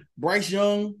looking Bryce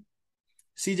Young,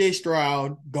 CJ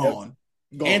Stroud, Yep. gone.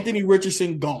 Gone. Anthony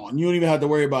Richardson, gone. You don't even have to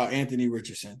worry about Anthony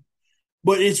Richardson.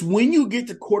 But it's when you get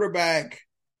to quarterback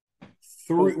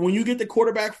three, when you get to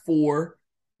quarterback 4,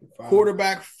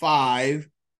 quarterback 5,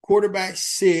 quarterback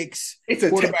 6, It's a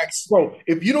quarterback. bro.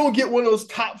 If you don't get one of those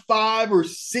top 5 or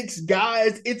 6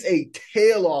 guys, it's a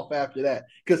tail off after that.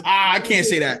 Because I can't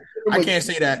say that. I can't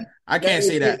say that. I can't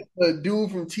say that. The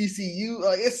dude from TCU,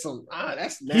 like it's some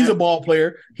that's nasty. He's a ball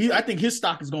player. I think his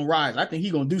stock is gonna rise. I think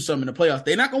he's gonna do something in the playoffs.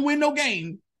 They're not gonna win no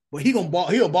game, but he a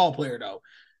ball player though.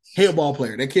 He a ball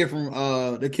player. That kid from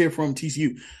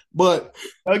TCU. But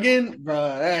again, bro,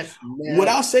 that's nasty. what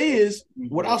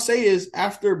I'll say is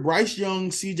after Bryce Young,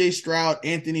 CJ Stroud,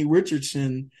 Anthony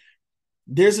Richardson,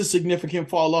 there's a significant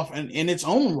fall off in its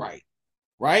own right.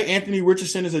 Right? Anthony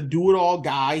Richardson is a do-it-all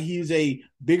guy. He's a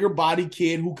bigger body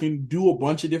kid who can do a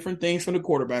bunch of different things from the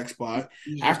quarterback spot.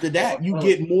 After that, you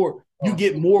get more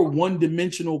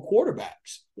one-dimensional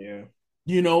quarterbacks. Yeah.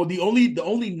 You know, the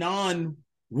only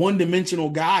non-one-dimensional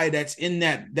guy that's in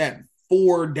that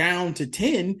 4 down to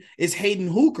 10 is Hayden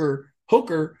Hooker.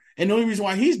 And the only reason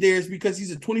why he's there is because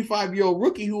he's a 25-year-old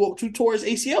rookie who tore his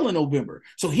ACL in November.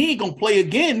 So he ain't gonna play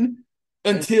again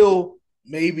until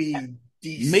maybe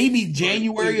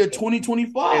January of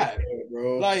 2025,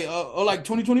 bro. or like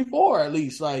 2024 at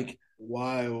least. Like,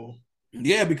 wow.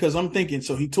 Yeah, because I'm thinking,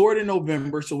 so he tore it in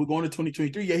November, so we're going to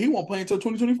 2023. Yeah, he won't play until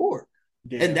 2024.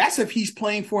 Yeah. And that's if he's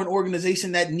playing for an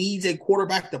organization that needs a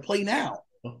quarterback to play now.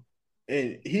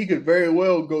 And he could very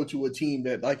well go to a team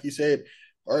that, like you said,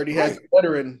 already has a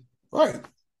veteran. Right.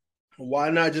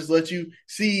 Why not just let you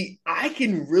see? I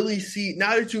can really see,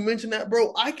 now that you mentioned that,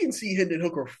 bro, I can see Hendon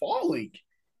Hooker falling.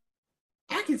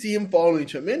 I can see him falling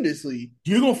tremendously.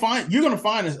 You're gonna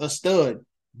find a stud.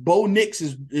 Bo Nix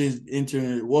is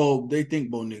entering. Well, they think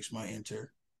Bo Nix might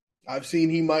enter. I've seen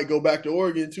he might go back to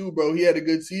Oregon too, bro. He had a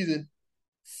good season.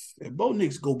 If Bo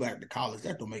Nix go back to college,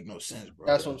 that don't make no sense, bro.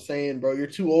 That's what I'm saying, bro. You're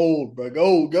too old, bro.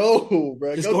 Go,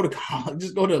 bro. Just go to college.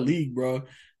 Just go to the league, bro.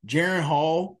 Jaren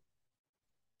Hall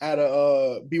out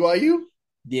of BYU.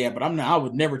 Yeah, but I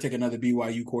would never take another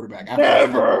BYU quarterback.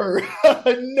 Never.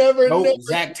 Never.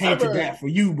 Zach tainted that for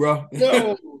you, bro.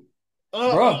 No.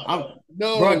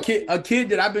 Bro, a kid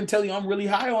that I've been telling you I'm really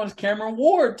high on is Cameron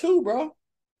Ward too, bro.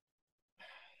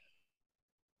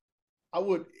 I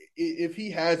would, if he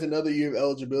has another year of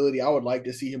eligibility, I would like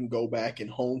to see him go back and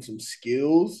hone some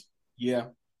skills. Yeah.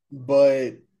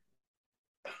 But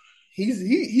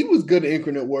he was good at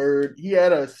Incarnate Word. He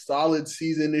had a solid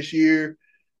season this year.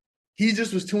 He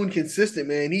just was too inconsistent,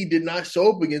 man. He did not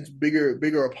show up against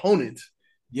bigger opponents.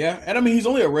 Yeah, and I mean he's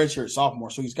only a redshirt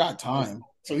sophomore, so he's got time.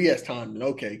 So he has time.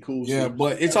 Okay, cool. Yeah,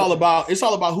 but it's all about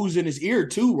who's in his ear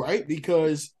too, right?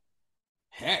 Because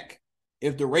heck,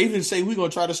 if the Ravens say we're gonna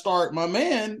try to start my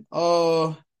man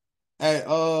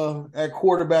at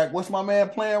quarterback, what's my man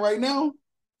playing right now?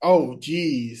 Oh,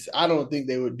 geez, I don't think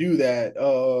they would do that.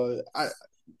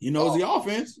 He knows the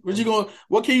offense.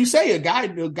 What can you say? A guy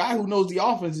who knows the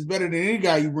offense is better than any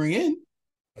guy you bring in.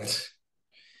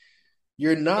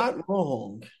 You're not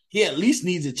wrong. He at least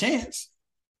needs a chance.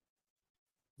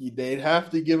 They'd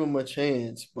have to give him a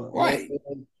chance, but right,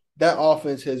 man, that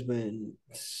offense has been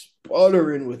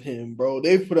sputtering with him, bro.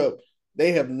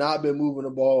 They have not been moving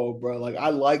the ball, bro. Like I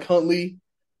like Huntley,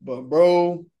 but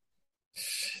bro,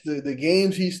 the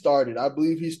games he started, I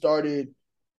believe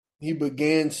he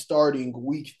began starting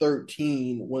week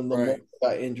 13 when Lamar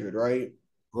got injured, right?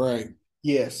 Right.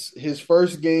 Yes, his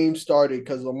first game started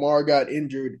because Lamar got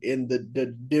injured in the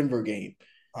Denver game.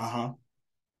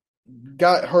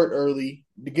 Got hurt early.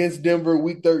 Against Denver,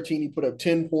 week 13, he put up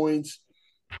 10 points.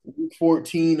 Week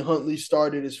 14, Huntley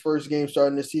started his first game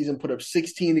starting the season, put up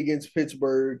 16 against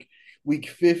Pittsburgh. Week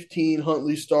 15,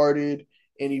 Huntley started,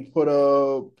 and he put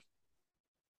up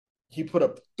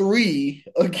 3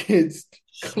 against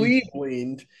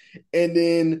Cleveland. And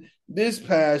then this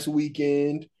past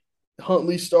weekend,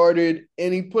 Huntley started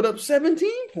and he put up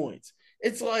 17 points.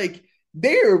 It's like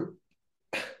they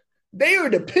are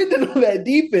dependent on that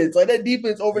defense. Like that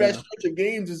defense over that stretch of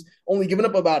games is only giving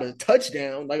up about a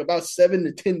touchdown, like about 7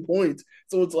 to 10 points.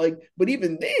 So it's like, but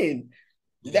even then,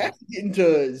 that's getting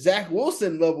to Zach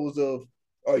Wilson levels of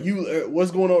what's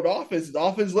going on with the offense? Is the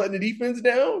offense letting the defense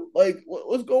down? Like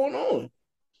what's going on?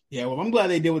 Yeah, well, I'm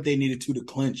glad they did what they needed to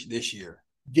clinch this year.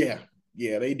 Yeah,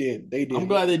 they did. I'm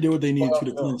glad they did what they needed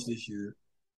to clinch this year.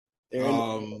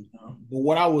 But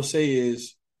what I will say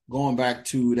is, going back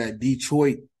to that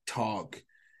Detroit talk,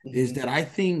 is that I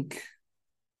think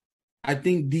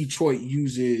Detroit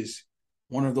uses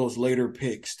one of those later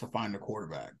picks to find a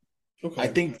quarterback. Okay. I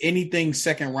think anything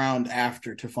second round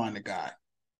after to find a guy.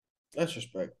 That's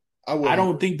respect. I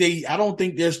don't think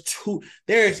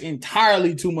there's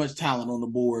entirely too much talent on the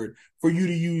board for you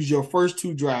to use your first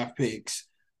 2 draft picks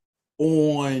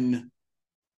on,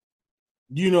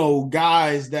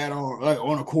 guys that are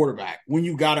on a quarterback when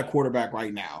you got a quarterback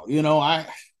right now. I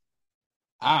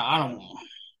don't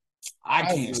I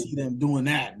can't see them doing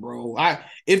that, bro.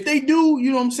 If they do,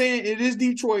 you know what I'm saying? It is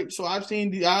Detroit, so I've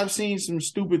seen some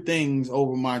stupid things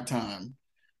over my time.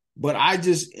 But I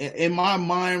just, in my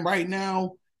mind right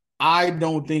now, I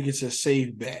don't think it's a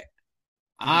safe bet.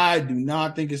 I do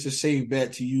not think it's a safe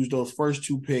bet to use those first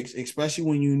 2 picks, especially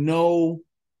when you know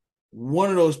one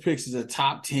of those picks is a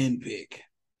top 10 pick.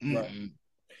 Right.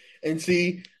 And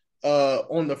see,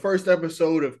 on the first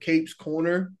episode of Cape's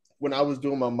Corner, when I was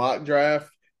doing my mock draft,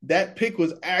 that pick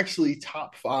was actually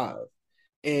top 5.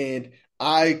 And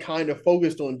I kind of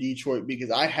focused on Detroit because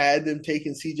I had them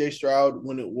taking CJ Stroud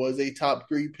when it was a top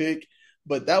 3 pick.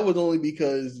 But that was only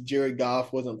because Jared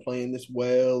Goff wasn't playing this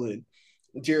well and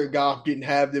Jared Goff didn't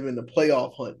have them in the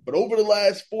playoff hunt. But over the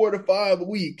last 4 to 5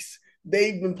 weeks,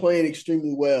 they've been playing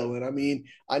extremely well. And I mean,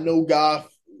 I know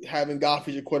having Goff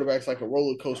as your quarterback is like a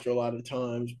roller coaster a lot of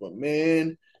times, but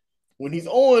man, when he's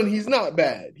on, he's not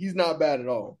bad. He's not bad at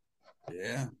all.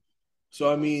 Yeah.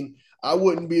 So I mean, I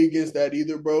wouldn't be against that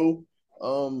either, bro.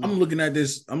 I'm looking at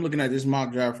this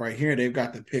mock draft right here. They've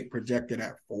got the pick projected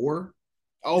at 4.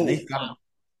 Oh,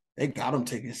 they got him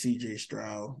taking CJ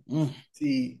Stroud.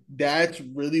 See, that's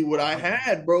really what I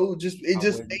had, bro. It just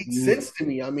made sense to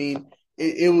me. I mean,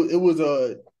 it was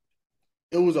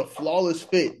a flawless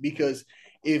fit because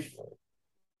if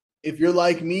you're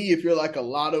like me, if you're like a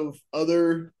lot of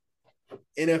other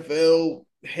NFL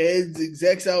heads,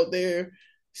 execs out there,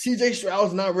 CJ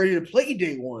Stroud's not ready to play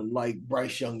day one like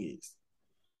Bryce Young is.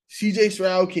 CJ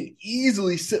Stroud can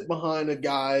easily sit behind a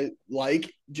guy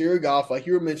like Jared Goff, like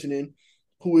you were mentioning,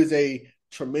 who is a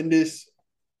tremendous.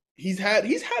 He's had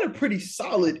a pretty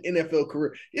solid NFL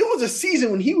career. It was a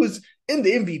season when he was in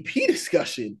the MVP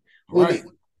discussion. Right.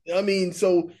 I mean,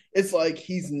 so it's like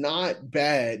he's not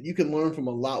bad. You can learn from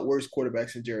a lot worse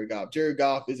quarterbacks than Jared Goff. Jared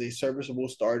Goff is a serviceable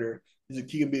starter.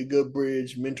 He can be a good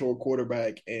bridge, mentor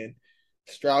quarterback, and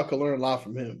Stroud can learn a lot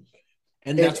from him.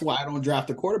 And that's why I don't draft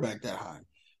a quarterback that high.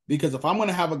 Because if I'm going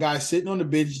to have a guy sitting on the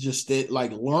bench just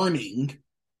like learning,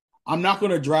 I'm not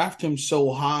going to draft him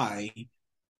so high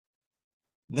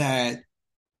that,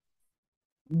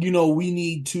 we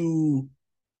need to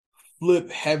flip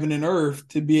heaven and earth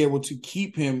to be able to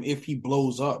keep him if he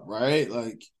blows up, right?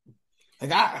 Like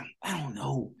I don't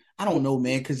know. I don't know,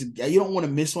 man, because you don't want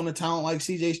to miss on a talent like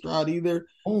CJ Stroud either.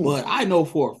 Ooh. But I know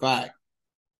for a fact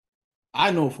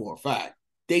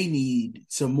they need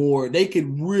some more. They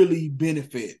could really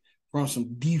benefit from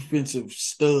some defensive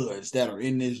studs that are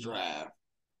in this draft.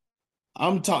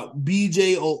 I'm talking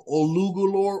BJ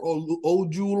Ojulore,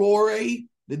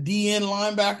 the DN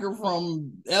linebacker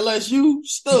from LSU,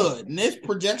 stud. And this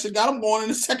projection got him going in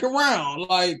the second round.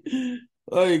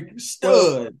 Like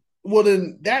stud. Well,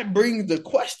 then that brings the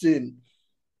question.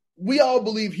 We all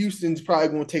believe Houston's probably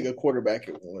going to take a quarterback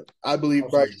at 1. I believe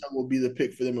Bryce Young will be the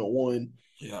pick for them at 1.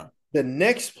 Yeah. The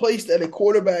next place that a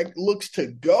quarterback looks to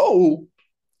go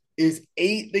is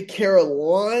 8 to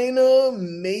Carolina,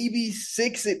 maybe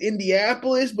 6 at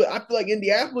Indianapolis, but I feel like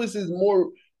Indianapolis is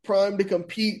more primed to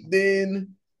compete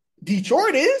than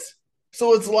Detroit is.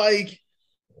 So it's like,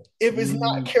 if it's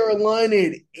not Carolina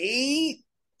at 8,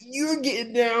 you're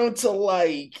getting down to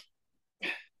like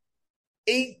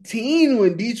 18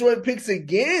 when Detroit picks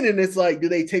again. And it's like, do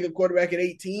they take a quarterback at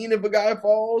 18 if a guy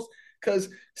falls? Because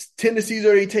Tennessee's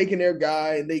already taken their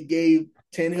guy and they gave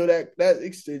Tannehill that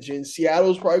extension.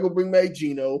 Seattle's probably going to bring back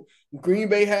Geno. Green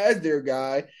Bay has their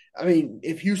guy. I mean,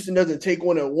 if Houston doesn't take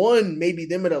one at 1, maybe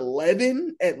them at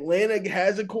 11. Atlanta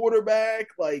has a quarterback.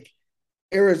 Like,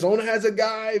 Arizona has a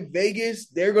guy. Vegas,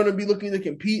 they're going to be looking to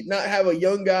compete, not have a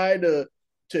young guy to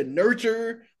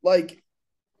nurture. Like,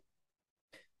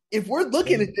 if we're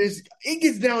looking at this, it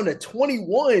gets down to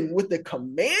 21 with the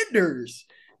Commanders.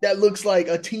 That looks like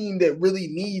a team that really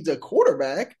needs a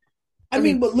quarterback. I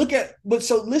mean,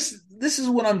 so this is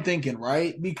what I'm thinking,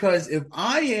 right? Because if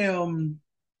I am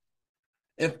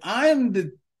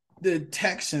the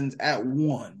Texans at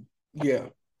 1, yeah,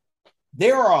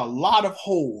 there are a lot of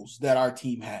holes that our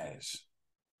team has.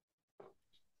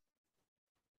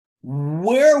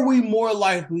 Where are we more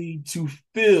likely to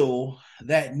fill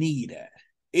that need at?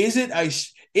 Is it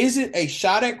a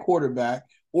shot at quarterback,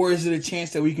 or is it a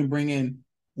chance that we can bring in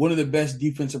one of the best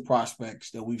defensive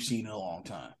prospects that we've seen in a long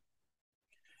time.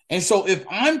 And so if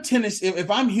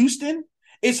I'm Houston,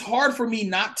 it's hard for me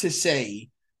not to say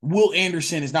Will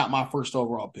Anderson is not my first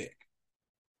overall pick.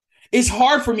 It's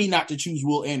hard for me not to choose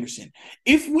Will Anderson.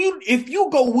 If you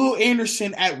go Will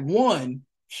Anderson at 1,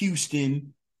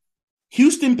 Houston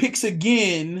picks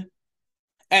again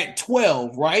at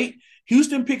 12, right?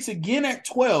 Houston picks again at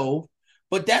 12,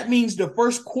 but that means the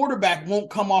first quarterback won't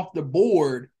come off the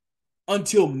board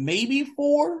until maybe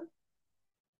 4,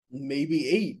 maybe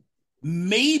 8,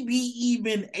 maybe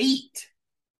even 8,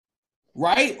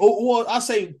 right? Or I'll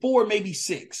say 4, maybe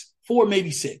 6. 4,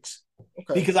 maybe 6.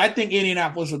 Okay. Because I think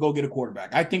Indianapolis will go get a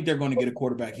quarterback. I think they're going to get a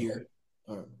quarterback here.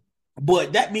 All right.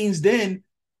 But that means then,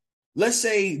 let's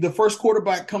say the first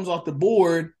quarterback comes off the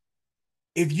board.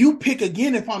 If you pick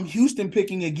again, if I'm Houston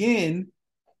picking again,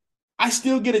 I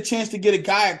still get a chance to get a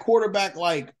guy at quarterback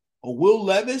like a Will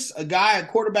Levis, a guy at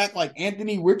quarterback like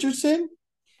Anthony Richardson.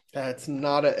 That's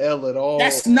not an L at all.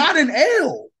 That's not an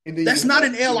L. That's not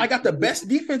an L. I got the best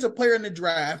defensive player in the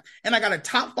draft, and I got a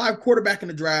top 5 quarterback in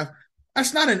the draft.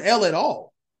 That's not an L at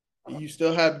all. You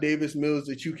still have Davis Mills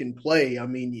that you can play. I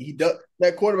mean,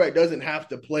 that quarterback doesn't have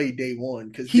to play day one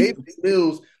because Davis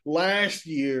Mills last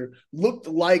year looked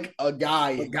like a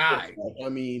guy. I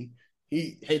mean,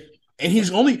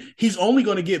 he's only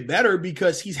going to get better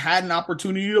because he's had an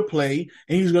opportunity to play,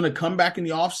 and he's going to come back in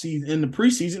the offseason, in the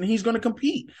preseason, and he's going to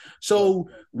compete. So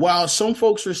while some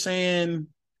folks are saying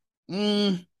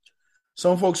that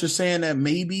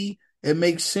maybe it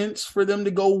makes sense for them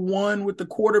to go 1 with the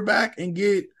quarterback and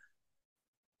get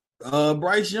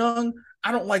Bryce Young,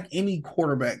 I don't like any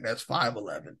quarterback that's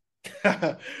 5'11".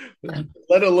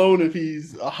 Let alone if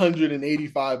he's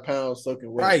 185 pounds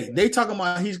soaking wet. Right. They talking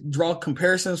about he's draw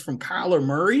comparisons from Kyler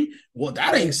Murray. Well,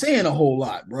 that ain't saying a whole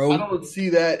lot, bro. I don't see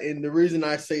that. And the reason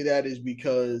I say that is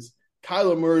because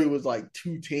Kyler Murray was like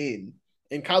 210.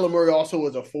 And Kyler Murray also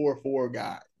was a 4-4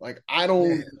 guy. Like, I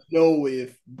don't know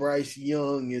if Bryce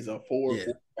Young is a 4-4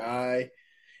 guy.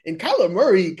 And Kyler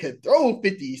Murray could throw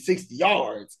 50, 60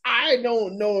 yards. I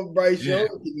don't know if Bryce Young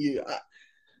can.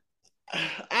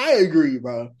 I agree,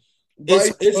 bro.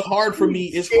 It's hard for me.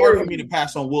 It's hard for me to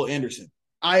pass on Will Anderson.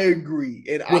 I agree.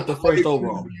 And with the first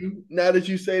overall. Now that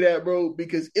you say that, bro,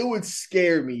 because it would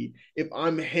scare me if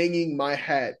I'm hanging my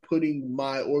hat, putting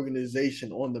my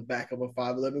organization on the back of a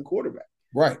 5'11 quarterback.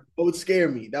 Right. That would scare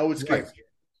me. That would scare me.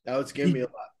 That would scare me a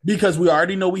lot. Because we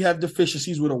already know we have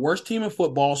deficiencies. We're the worst team in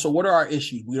football. So what are our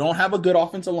issues? We don't have a good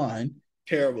offensive line.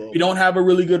 Terrible. We don't have a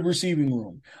really good receiving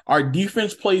room. Our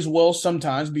defense plays well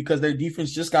sometimes because their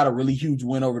defense just got a really huge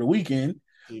win over the weekend.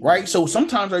 Right? So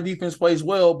sometimes our defense plays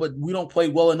well, but we don't play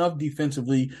well enough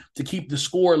defensively to keep the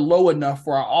score low enough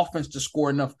for our offense to score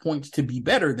enough points to be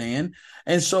better than.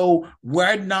 And so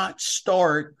why not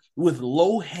start with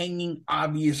low-hanging,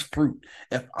 obvious fruit?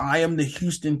 If I am the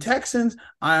Houston Texans,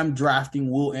 I am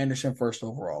drafting Will Anderson first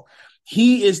overall.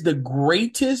 He is the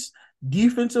greatest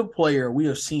defensive player we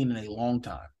have seen in a long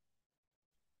time.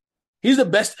 He's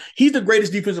the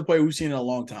greatest defensive player we've seen in a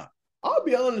long time. I'll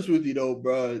be honest with you, though,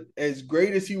 bro. As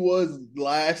great as he was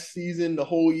last season, the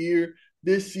whole year,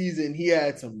 this season he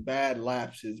had some bad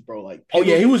lapses, bro. Like,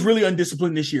 he was really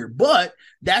undisciplined this year. But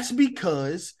that's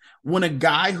because when a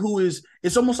guy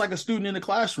it's almost like a student in the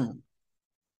classroom.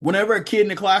 Whenever a kid in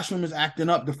the classroom is acting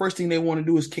up, the first thing they want to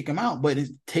do is kick him out. But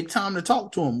take time to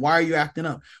talk to him. Why are you acting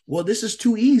up? Well, this is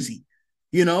too easy,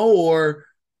 or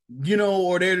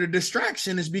their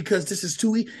distraction is because this is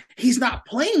too easy. He's not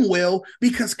playing well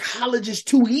because college is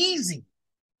too easy.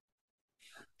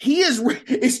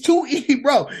 It's too easy,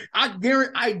 bro.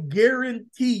 I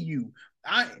guarantee you,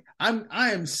 I am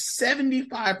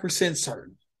 75%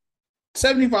 certain.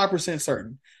 75%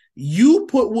 certain. You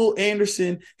put Will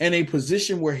Anderson in a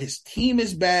position where his team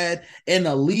is bad, in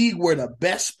a league where the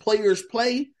best players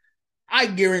play, I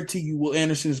guarantee you Will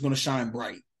Anderson is going to shine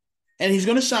bright. And he's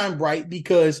going to shine bright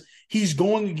because he's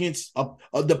going against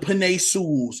the Penei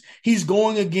Sewells. He's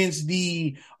going against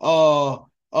the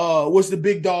what's the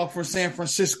big dog from San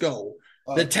Francisco?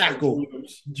 The tackle.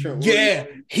 Trent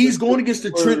Williams. He's going against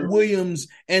the Trent Williams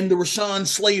and the Rashawn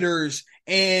Slaters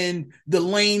and the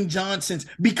Lane Johnsons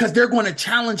because they're going to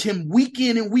challenge him week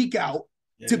in and week out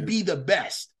to be the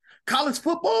best. College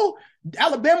football,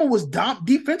 Alabama was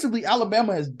defensively.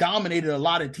 Alabama has dominated a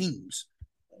lot of teams.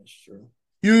 That's true.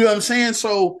 You know what I'm saying?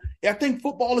 So I think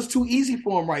football is too easy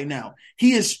for him right now.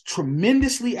 He is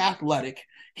tremendously athletic.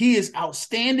 He is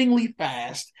outstandingly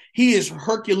fast. He is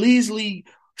Herculesly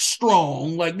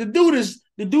strong. Like the dude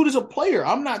is a player.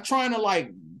 I'm not trying to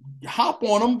like hop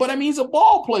on him, but I mean he's a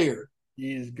ball player.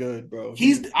 He is good, bro.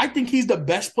 I think he's the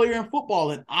best player in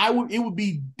football, and it would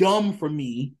be dumb for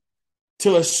me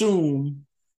to assume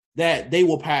that they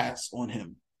will pass on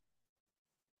him.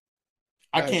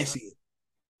 I can't see it.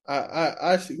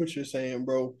 I see what you're saying,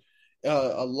 bro.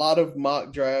 A lot of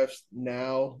mock drafts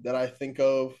now that I think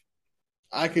of,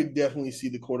 I could definitely see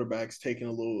the quarterbacks taking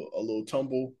a little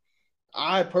tumble.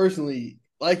 I personally,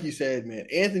 like you said, man,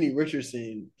 Anthony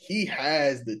Richardson, he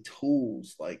has the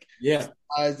tools, like Yeah,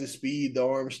 has the speed, the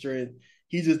arm strength.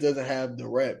 He just doesn't have the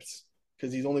reps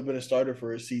because he's only been a starter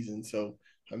for a season. So,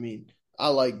 I mean, I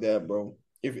like that, bro.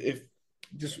 If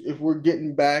we're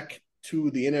getting back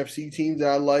to the NFC teams that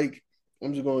I like,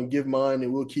 I'm just going to give mine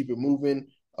and we'll keep it moving.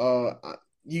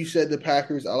 You said the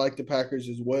Packers. I like the Packers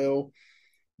as well,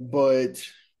 but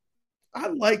I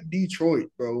like Detroit,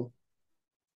 bro.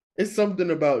 It's something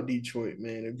about Detroit,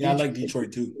 man. If yeah, I Detroit like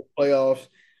Detroit too. playoffs,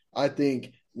 I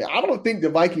think. Man, I don't think the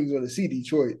Vikings going to see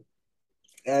Detroit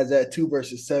as that 2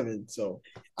 versus 7. So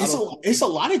I don't. It's a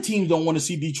lot of teams don't want to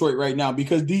see Detroit right now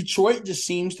because Detroit just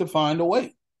seems to find a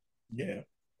way. Yeah,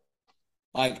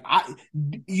 Like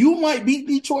you might beat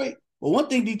Detroit, but one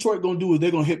thing Detroit gonna do is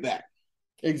they're gonna hit back.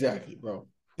 exactly, bro.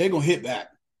 They're gonna hit back.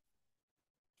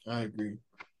 I agree.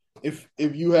 If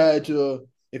you had to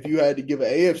give an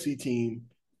AFC team,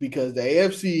 because the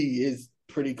AFC is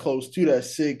pretty close to that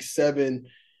 6-7.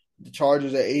 The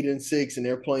Chargers are 8-6, and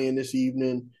they're playing this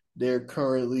evening. They're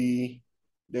currently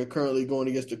going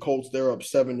against the Colts. They're up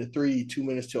 7-3, 2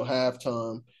 minutes till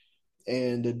halftime.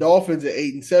 And the Dolphins at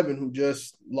 8-7, who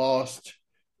just lost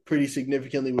pretty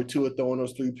significantly with Tua throwing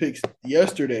those 3 picks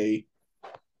yesterday.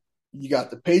 You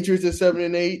got the Patriots at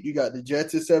 7-8. You got the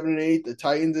Jets at 7-8. The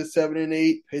Titans at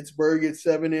 7-8. Pittsburgh at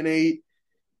 7-8.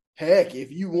 Heck, if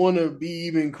you want to be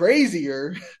even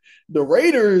crazier, the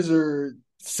Raiders are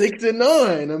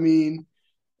 6-9. I mean,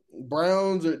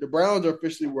 the Browns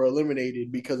officially were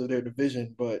eliminated because of their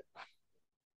division, but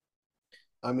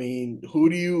I mean, who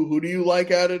do you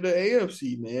like out of the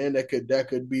AFC, man? That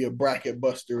could be a bracket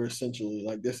buster essentially.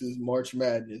 Like this is March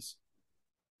Madness.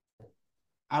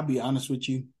 I'll be honest with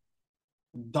you.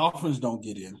 Dolphins don't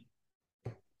get in.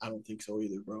 I don't think so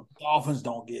either, bro. Dolphins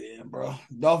don't get in, bro.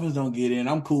 Dolphins don't get in.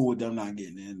 I'm cool with them not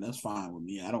getting in. That's fine with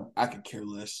me. I could care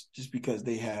less just because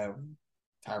they have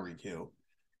Tyreek Hill.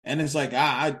 And it's like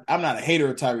I'm not a hater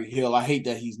of Tyreek Hill. I hate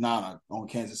that he's not on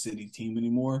Kansas City team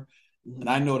anymore. Mm-hmm. And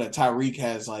I know that Tyreek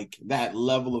has like that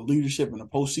level of leadership in the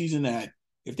postseason that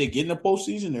if they get in the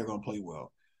postseason, they're going to play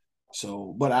well.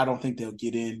 So, but I don't think they'll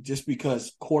get in just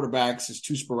because quarterbacks is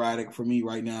too sporadic for me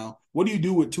right now. What do you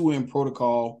do with 2 in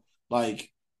protocol? Like,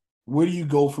 where do you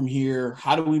go from here?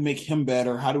 How do we make him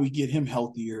better? How do we get him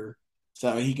healthier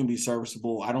so he can be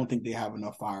serviceable? I don't think they have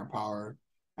enough firepower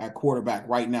at quarterback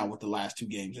right now with the last 2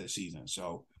 games of the season.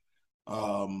 So,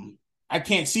 I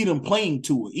can't see them playing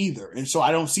Tua either. And so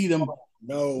I don't see them.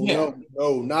 No.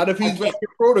 Not if he's back in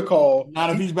protocol. Not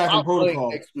if he's back in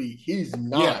protocol. Next week. He's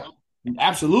not. Yeah,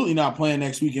 absolutely not playing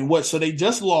next week. And what? So they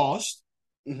just lost.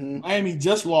 Mm-hmm. Miami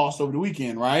just lost over the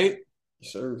weekend, right?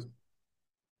 Sure.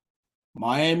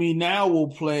 Miami now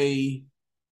will play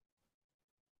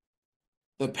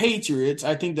the Patriots.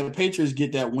 I think the Patriots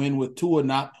get that win with Tua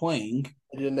not playing.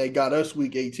 And then they got us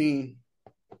week 18.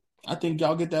 I think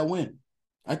y'all get that win.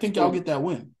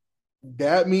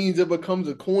 That means it becomes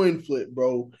a coin flip,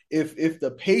 bro. If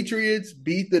the Patriots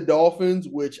beat the Dolphins,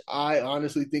 which I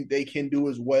honestly think they can do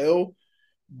as well,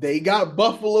 they got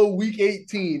Buffalo week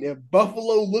 18. If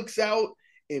Buffalo looks out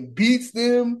and beats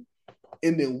them,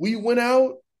 and then we win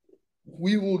out,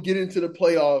 we will get into the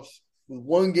playoffs with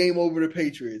 1 game over the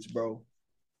Patriots, bro.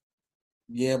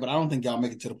 Yeah, but I don't think y'all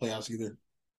make it to the playoffs either.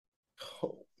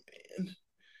 Oh, man.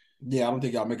 Yeah, I don't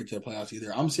think y'all make it to the playoffs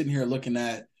either. I'm sitting here looking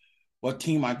at what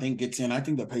team I think gets in. I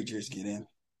think the Patriots get in.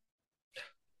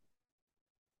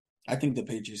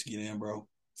 Bro.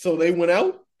 So they went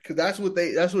out? Because that's what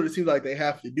it seems like they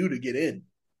have to do to get in.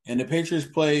 And the Patriots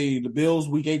play the Bills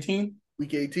week 18?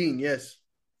 Week 18, yes.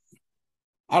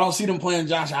 I don't see them playing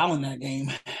Josh Allen that game.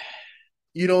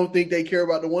 You don't think they care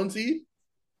about the 1 seed?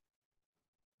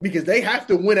 Because they have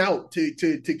to win out to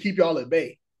keep y'all at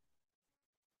bay.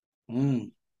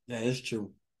 That is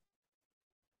true.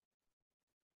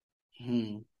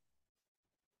 And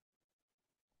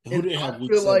I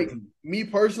feel like, me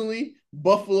personally,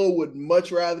 Buffalo would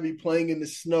much rather be playing in the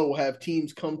snow, have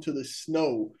teams come to the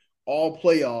snow all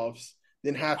playoffs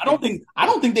than have. I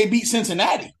don't think they beat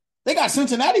Cincinnati. They got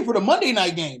Cincinnati for the Monday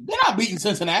night game. They're not beating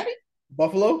Cincinnati.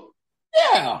 Buffalo?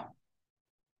 Yeah.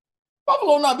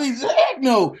 Buffalo not beating. Heck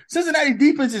no. Cincinnati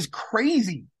defense is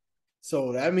crazy.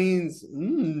 So that means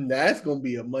that's going to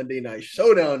be a Monday night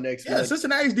showdown next week. Yeah,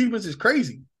 Cincinnati's defense is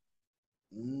crazy.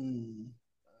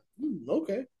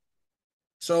 Okay.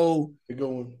 So You're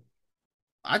going.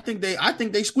 I think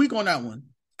they squeak on that one.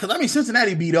 Because I mean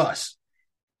Cincinnati beat us.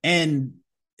 And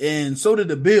so did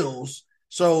the Bills.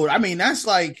 So I mean that's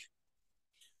like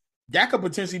that could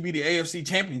potentially be the AFC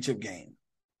championship game.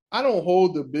 I don't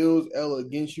hold the Bills L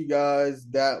against you guys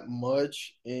that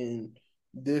much, and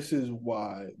this is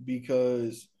why.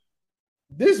 Because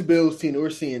this Bills team that we're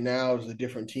seeing now is a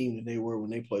different team than they were when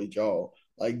they played y'all.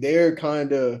 Like they're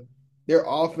kind of their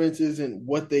offense isn't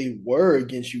what they were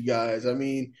against you guys. I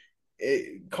mean,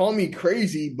 call me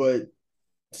crazy, but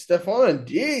Stephon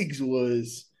Diggs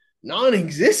was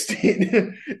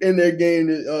non-existent in their game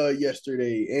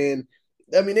yesterday, and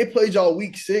I mean they played y'all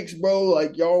week 6, bro.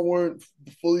 Like y'all weren't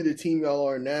fully the team y'all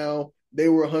are now. They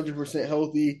were 100%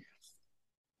 healthy.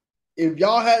 If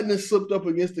y'all hadn't slipped up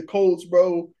against the Colts,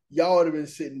 bro, y'all would have been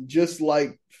sitting just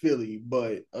like Philly.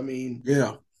 But I mean,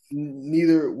 Yeah.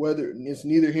 neither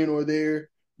here nor there.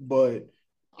 But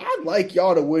I'd like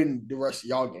y'all to win the rest of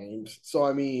y'all games. So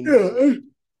I mean, Yeah.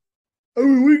 I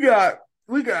mean we got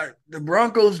the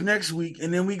Broncos next week,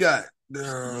 and then we got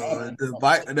the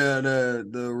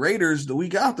Raiders the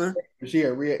week after. yeah,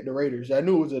 the Raiders. I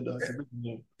knew it was a big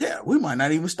game. Yeah, we might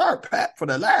not even start Pat for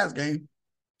the last game.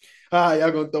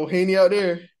 Y'all gonna throw Haney out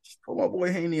there? Throw my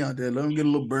boy Haney out there. Let him get a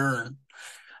little burn.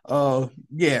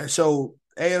 Yeah. So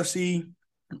AFC,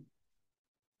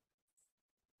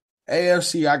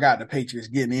 I got the Patriots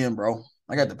getting in, bro.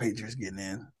 I got the Patriots getting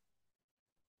in.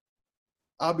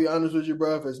 I'll be honest with you,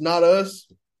 bro. If it's not us,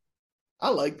 I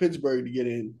like Pittsburgh to get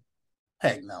in.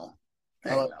 Heck no.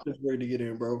 I like Pittsburgh to get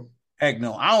in, bro. Heck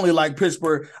no. I only like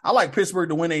Pittsburgh. I like Pittsburgh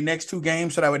to win their next 2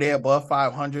 games so that way they're above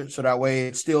 500. So that way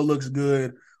it still looks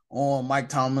good on Mike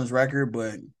Tomlin's record.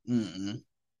 But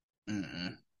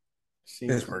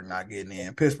Pittsburgh not getting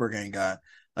in. Pittsburgh ain't got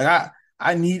like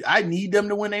I need them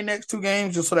to win their next 2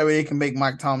 games just so that way they can make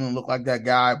Mike Tomlin look like that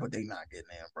guy, but they not getting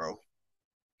in, bro.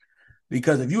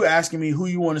 Because if you asking me who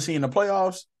you want to see in the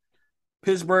playoffs,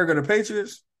 Pittsburgh or the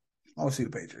Patriots, I want to see the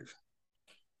Patriots.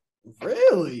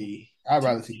 Really? I'd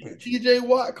rather see the Patriots. TJ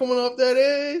Watt coming off that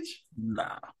edge?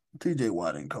 Nah. TJ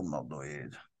Watt ain't coming off no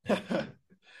edge.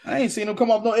 I ain't seen him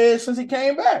come off no edge since he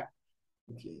came back.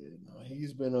 Yeah, no,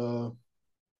 he's been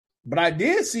But I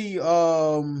did see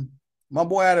my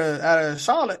boy out of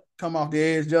Charlotte come off the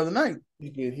edge the other night.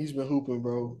 He's been hooping,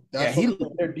 bro. That's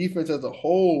their defense as a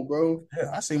whole, bro. Yeah,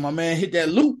 I seen my man hit that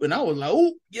loop, and I was like,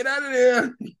 "Oh, get out of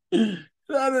there!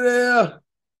 Get out of there!"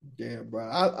 Damn, bro.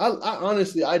 I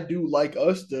honestly I do like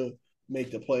us to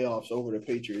make the playoffs over the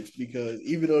Patriots because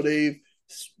even though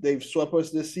they've swept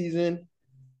us this season,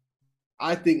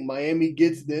 I think Miami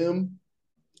gets them,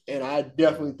 and I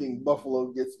definitely think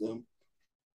Buffalo gets them.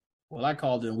 Well, I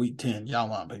called in week 10. Y'all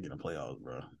not making the playoffs,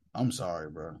 bro. I'm sorry,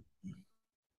 bro.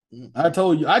 I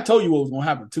told you what was gonna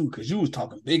happen too, because you was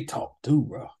talking big talk too,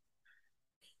 bro.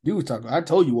 I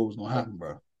told you what was gonna happen,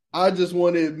 bro. I just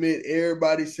want to admit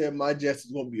everybody said my Jets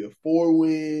is gonna be a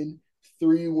 4-win,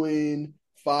 3-win,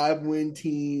 5-win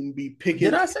team, be picking.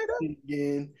 Did I say that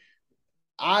again?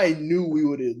 I knew we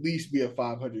would at least be a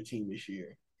 500 team this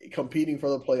year, competing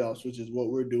for the playoffs, which is what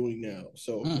we're doing now.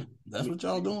 So that's what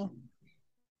y'all doing?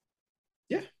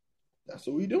 Yeah, that's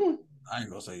what we doing. I ain't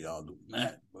gonna say y'all doing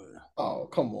that,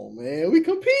 but come on, man, we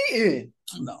competing.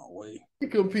 No way, we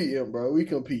competing, bro. We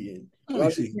competing.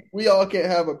 We all can't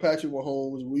have a Patrick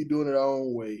Mahomes. We doing it our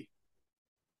own way.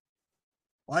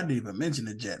 Well, I didn't even mention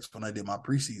the Jets when I did my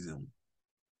preseason.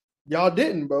 Y'all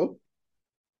didn't, bro.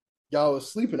 Y'all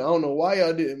was sleeping. I don't know why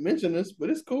y'all didn't mention this,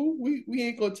 but it's cool. We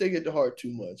ain't gonna take it to heart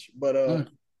too much. But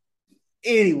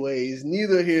anyways,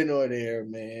 neither here nor there,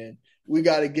 man. We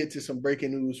got to get to some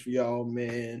breaking news for y'all,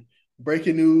 man.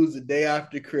 Breaking news the day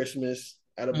after Christmas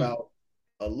at about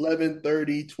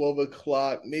 11:30, 12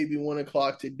 o'clock, maybe 1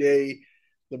 o'clock today.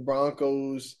 The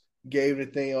Broncos gave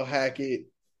Nathaniel Hackett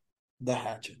the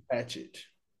hatchet.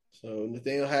 So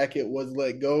Nathaniel Hackett was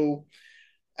let go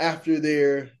after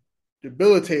their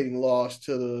debilitating loss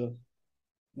to the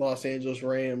Los Angeles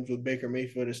Rams with Baker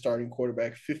Mayfield as starting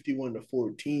quarterback,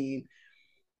 51-14.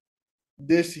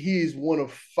 He's one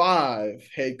of 5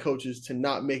 head coaches to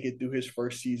not make it through his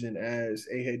first season as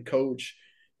a head coach,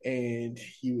 and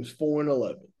he was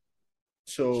 4-11.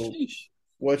 So,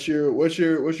 what's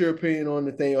your opinion on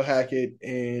Nathaniel Hackett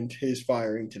and his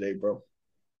firing today, bro?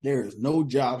 There is no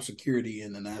job security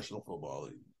in the National Football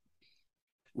League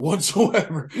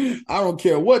whatsoever. I don't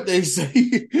care what they say.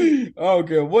 I don't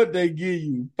care what they give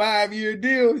you. 5-year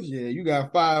deals? Yeah, you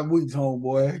got 5 weeks,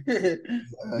 homeboy.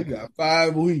 You got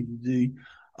 5 weeks, G.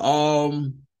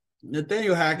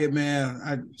 Nathaniel Hackett, man,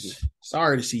 I'm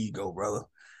sorry to see you go, brother.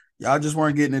 Y'all just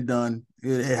weren't getting it done.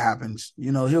 It happens.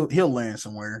 You know, he'll land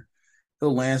somewhere.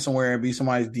 He'll land somewhere and be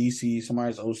somebody's DC,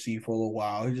 somebody's OC for a little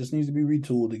while. He just needs to be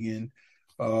retooled again.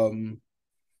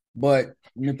 But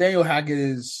Nathaniel Hackett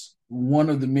is one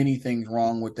of the many things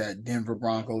wrong with that Denver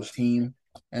Broncos team.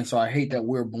 And so I hate that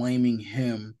we're blaming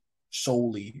him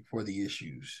solely for the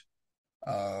issues.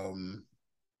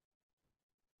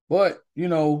 But,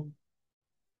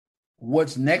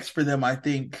 what's next for them, I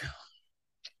think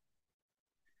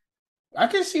I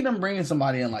can see them bringing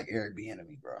somebody in like Eric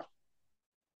Bieniemy, bro.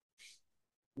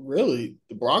 Really?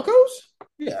 The Broncos?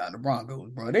 Yeah, the Broncos,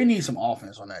 bro. They need some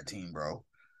offense on that team, bro.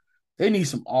 They need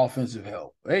some offensive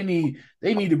help. They need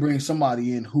to bring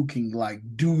somebody in who can like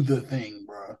do the thing,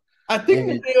 bro. I think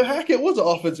Nathaniel Hackett was an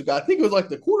offensive guy. I think it was like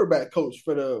the quarterback coach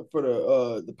for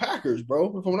the Packers,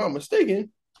 bro, if I'm not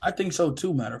mistaken. I think so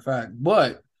too, matter of fact.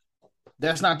 But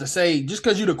that's not to say just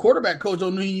because you're the quarterback coach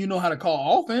don't mean you know how to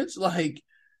call offense. Like,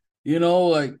 you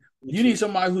need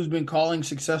somebody who's been calling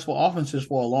successful offenses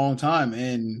for a long time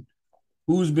and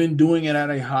who's been doing it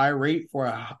at a high rate for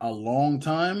a long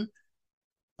time.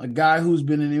 A guy who's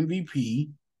been an MVP,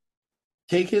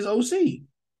 take his OC.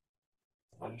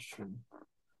 That's true.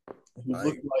 He's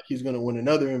looking like he's going to win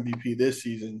another MVP this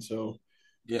season. So,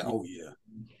 yeah, oh yeah.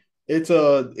 It's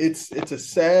a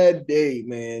sad day,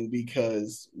 man,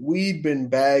 because we've been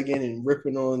bagging and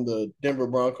ripping on the Denver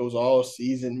Broncos all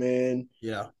season, man.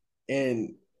 Yeah.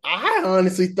 And I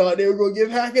honestly thought they were going to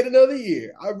give Hackett another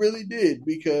year. I really did,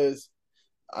 because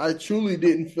I truly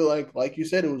didn't feel like you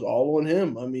said, it was all on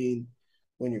him. I mean,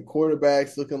 when your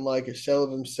quarterback's looking like a shell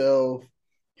of himself,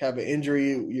 have an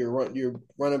injury, your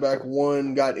running back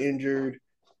one got injured,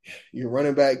 your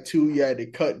running back two you had to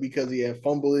cut because he had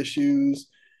fumble issues.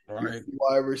 Right. Your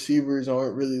wide receivers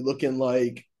aren't really looking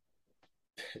like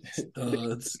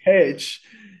hedge,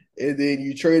 and then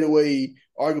you trade away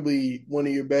arguably one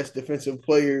of your best defensive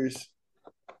players.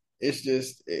 It's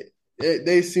just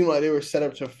they seem like they were set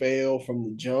up to fail from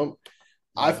the jump.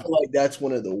 Yeah. I feel like that's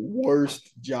one of the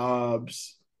worst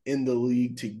jobs in the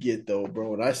league to get, though,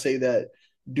 bro. And I say that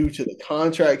due to the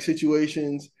contract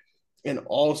situations and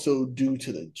also due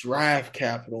to the draft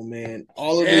capital, man.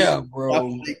 All of this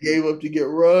bro. They gave up to get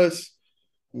Russ,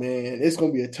 man, it's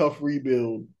gonna be a tough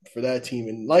rebuild for that team.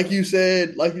 And like you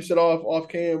said off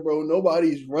cam, bro,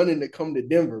 nobody's running to come to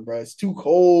Denver, bro. It's too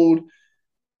cold.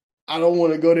 I don't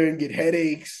want to go there and get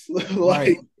headaches.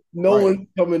 No one's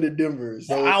coming to Denver.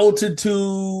 So the altitude,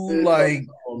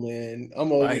 oh man,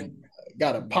 I'm over.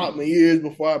 Gotta pop my ears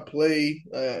before I play.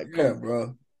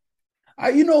 Bro.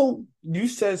 You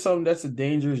said something that's a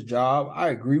dangerous job. I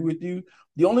agree with you.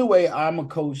 The only way I'm a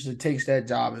coach that takes that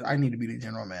job is I need to be the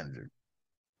general manager.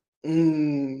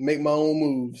 Make my own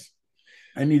moves.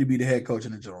 I need to be the head coach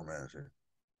and the general manager.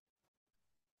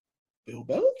 Bill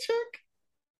Belichick?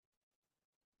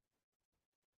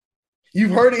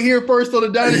 You've heard it here first on the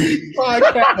Dynasty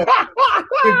podcast.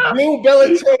 If Bill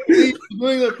Belichick leaves the New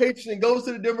England Patriots and goes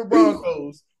to the Denver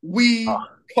Broncos, we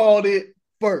called it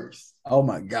first. Oh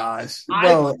my gosh,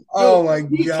 bro!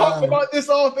 We talked about this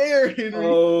off air, Henry.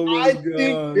 I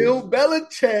think Bill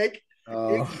Belichick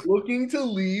is looking to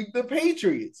leave the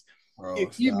Patriots. Bro,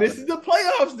 if he misses the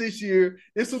playoffs this year,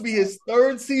 this will be his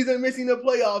third season missing the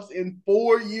playoffs in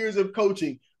 4 years of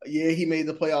coaching. Yeah, he made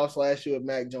the playoffs last year with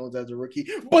Mac Jones as a rookie,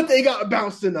 but they got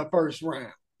bounced in the first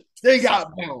round. They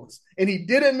got bounced, and he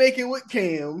didn't make it with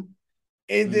Cam.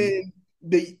 And then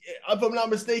if I'm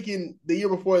not mistaken, the year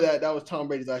before that was Tom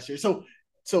Brady's last year. So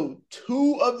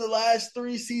 2 of the last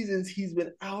 3 seasons, he's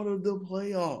been out of the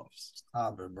playoffs.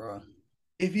 Stop it, bro.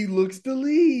 If he looks to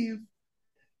leave,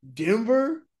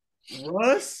 Denver,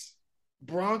 Russ,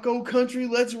 Bronco country,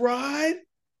 let's ride.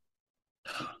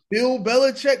 Bill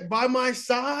Belichick by my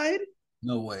side.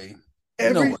 No way.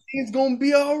 Everything's gonna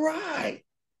be all right.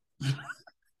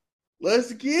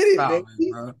 Let's get it,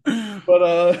 baby.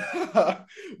 But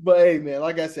hey, man,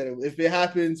 like I said, if it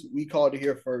happens, we called it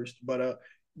here first. But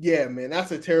yeah, man,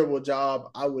 that's a terrible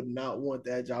job. I would not want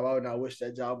that job. I would not wish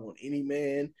that job on any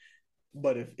man.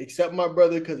 But except my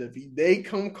brother, because if they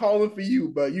come calling for you,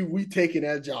 bro, we taking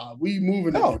that job. We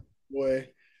moving to Denver, boy.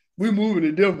 We moving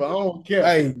to Denver. I don't care.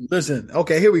 Hey, listen.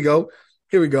 Okay, here we go.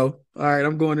 All right,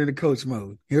 I'm going into coach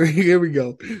mode. Here we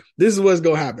go. This is what's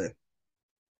gonna happen.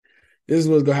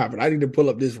 I need to pull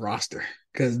up this roster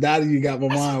because now you got my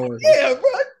mind working. Yeah,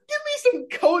 bro. Give me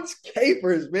some Coach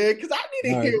Capers, man, because I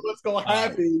need to hear what's gonna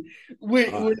happen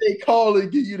when they call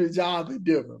and give you the job in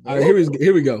Denver. All right,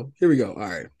 here we go. All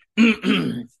right.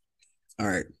 All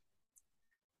right.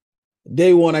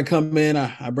 Day one, I come in,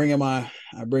 I bring in my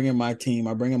team,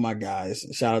 I bring in my guys.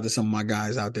 Shout out to some of my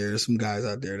guys out there. There's some guys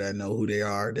out there that know who they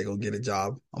are. They're gonna get a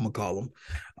job. I'm gonna call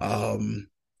them.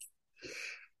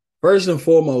 First and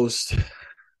foremost,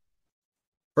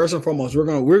 First and foremost, I'm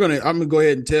gonna go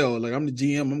ahead and tell, like I'm the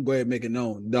GM, I'm gonna go ahead and make it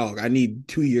known. Dog, I need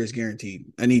 2 years guaranteed.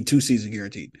 I need 2 seasons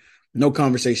guaranteed. No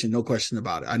conversation, no question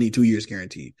about it. I need 2 years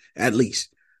guaranteed, at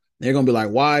least. They're gonna be like,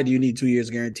 why do you need 2 years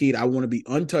guaranteed? I want to be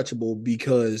untouchable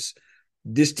because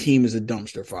this team is a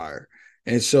dumpster fire.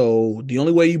 And so the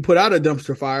only way you put out a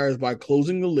dumpster fire is by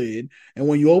closing the lid. And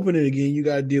when you open it again, you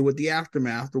got to deal with the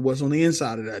aftermath of what's on the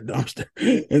inside of that dumpster.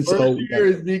 And First so, year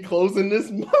is me closing this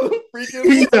mother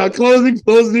freaking. yeah,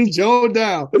 closing the show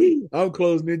down. I'm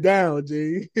closing it down,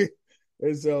 G.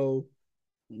 And so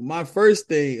my first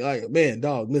thing, like, man,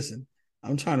 dog, listen,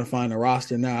 I'm trying to find a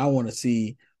roster now. I want to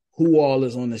see who all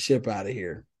is on the ship out of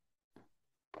here.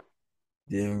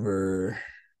 Denver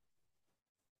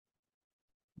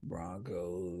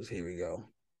Broncos. Here we go.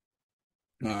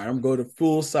 All right, I'm going to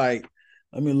full site.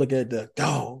 Let me look at the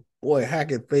dog. Boy,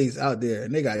 Hackett face out there.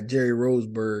 And they got Jerry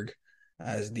Roseberg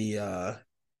as the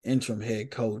interim head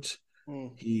coach.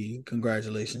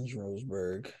 Congratulations,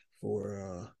 Roseberg,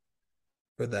 for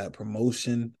that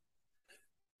promotion.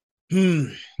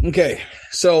 Okay.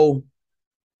 So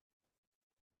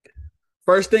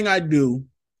first thing I do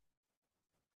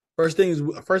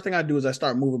is I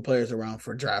start moving players around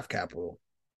for draft capital.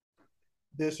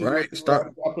 This is what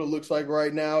draft capital looks like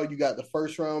right now. You got the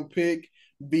first round pick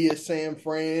via San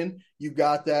Fran. You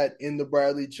got that in the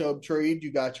Bradley Chubb trade.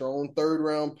 You got your own third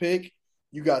round pick.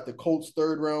 You got the Colts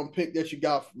third round pick that you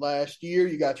got last year.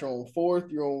 You got your own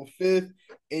fourth, your own fifth,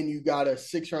 and you got a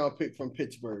 6th round pick from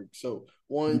Pittsburgh. So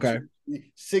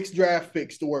 6 draft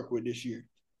picks to work with this year.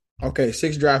 Okay,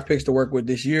 6 draft picks to work with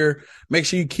this year. Make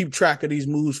sure you keep track of these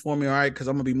moves for me, all right? Because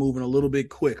I'm gonna be moving a little bit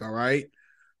quick, all right?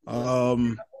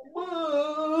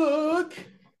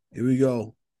 Here we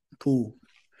go. Cool.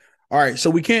 All right, so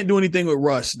we can't do anything with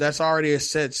Russ. That's already a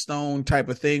set stone type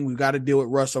of thing. We've got to deal with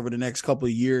Russ over the next couple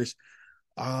of years.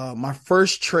 My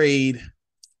first trade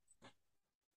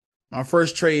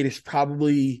is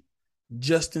probably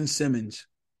Justin Simmons.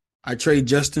 I trade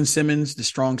Justin Simmons, the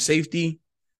strong safety.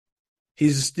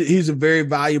 He's a very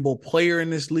valuable player in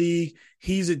this league.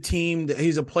 He's a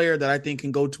player that I think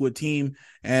can go to a team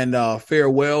and fare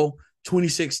well.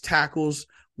 26 tackles,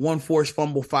 1 forced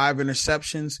fumble, 5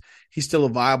 interceptions. He's still a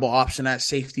viable option at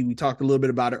safety. We talked a little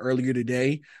bit about it earlier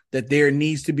today, that there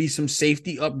needs to be some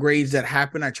safety upgrades that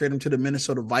happen. I trade him to the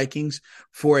Minnesota Vikings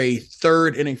for a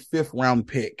 3rd and a 5th round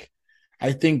pick.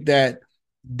 I think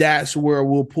that's where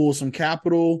we'll pull some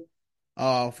capital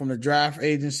from the draft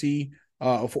agency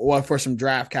for some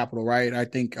draft capital, right? I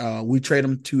think we trade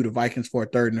him to the Vikings for a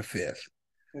 3rd and a 5th.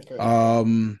 Okay.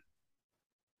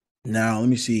 Now, let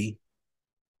me see.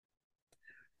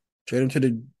 Trade him to the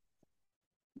 –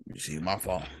 let me see, my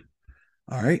fault.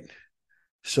 All right.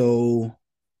 So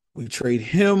we trade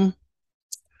him.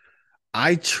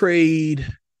 I trade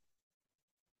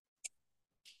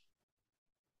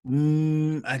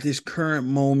at this current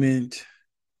moment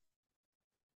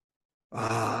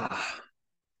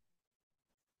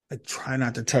I try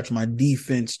not to touch my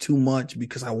defense too much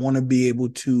because I want to be able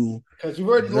to. Because you've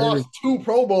already lost 2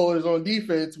 Pro Bowlers on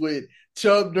defense with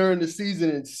Chubb during the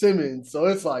season and Simmons. So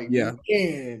it's like,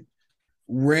 man.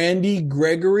 Randy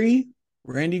Gregory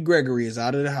is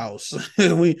out of the house.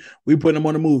 we put him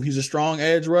on the move. He's a strong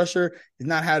edge rusher. He's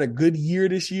not had a good year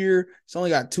this year. He's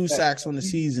only got 2 sacks on the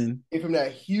season. Gave him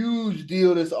that huge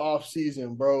deal this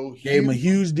offseason, bro. Gave him a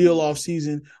huge deal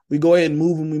offseason. We go ahead and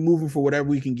move him. We move him for whatever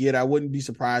we can get. I wouldn't be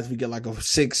surprised if we get like a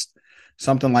 6th,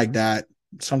 something like that,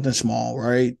 something small,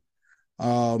 right?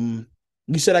 You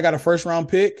said I got a 1st round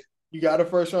pick? You got a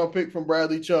 1st round pick from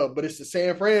Bradley Chubb, but it's the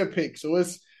San Fran pick, so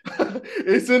it's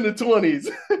it's in the 20s.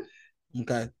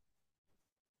 Okay.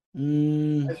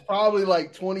 It's probably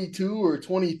like 22 or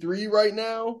 23 right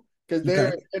now because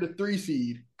they're at a 3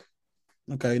 seed.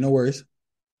 Okay, no worries.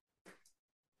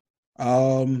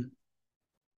 I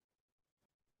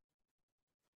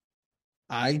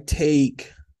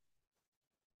take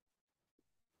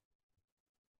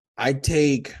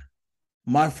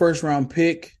my 1st round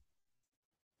pick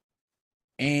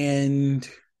and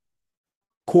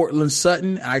Cortland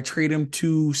Sutton. I trade him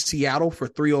to Seattle for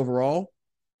 3 overall.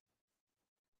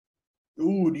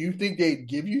 Ooh, do you think they'd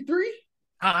give you 3?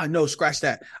 No, scratch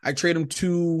that. I trade him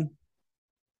to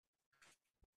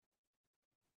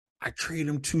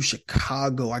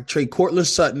Chicago. I trade Cortland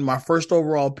Sutton, my 1st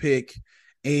overall pick,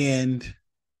 and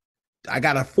I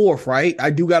got a 4th, right? I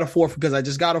do got a 4th because I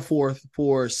just got a 4th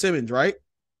for Simmons, right?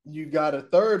 You got a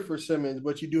 3rd for Simmons,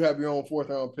 but you do have your own 4th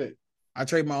round pick. I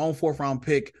trade my own 4th round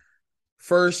pick.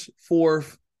 1st,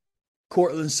 4th,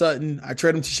 Cortland Sutton. I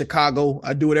trade him to Chicago.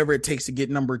 I do whatever it takes to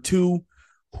get number 2.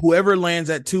 Whoever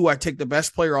lands at 2, I take the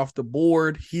best player off the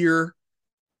board here.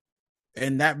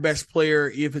 And that best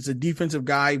player, if it's a defensive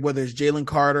guy, whether it's Jalen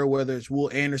Carter, whether it's Will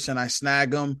Anderson, I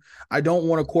snag him. I don't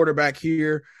want a quarterback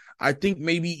here. I think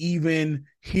maybe even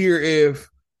here if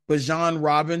Bijan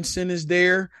Robinson is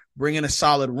there, bringing a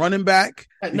solid running back.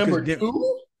 At number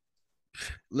two?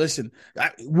 Listen,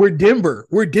 we're Denver.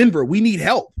 We're Denver. We need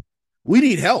help. We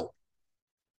need help.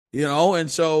 And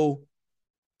so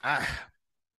I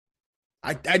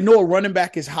know a running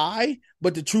back is high,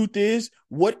 but the truth is,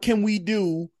 what can we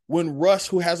do when Russ,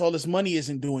 who has all this money,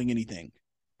 isn't doing anything?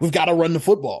 We've got to run the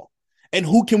football. And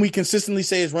who can we consistently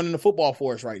say is running the football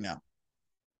for us right now?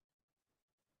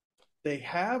 They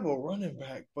have a running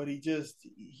back, but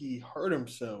he hurt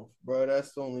himself, bro.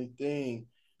 That's the only thing.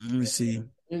 Let me see.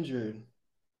 Injured.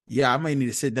 Yeah, I may need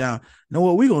to sit down. You know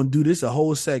what? We're going to do this a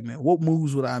whole segment. What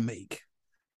moves would I make?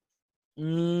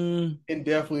 Can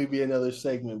definitely be another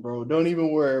segment, bro. Don't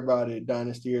even worry about it,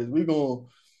 Dynastyers.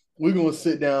 We're gonna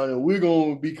sit down and we're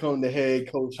gonna become the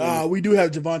head coach. We do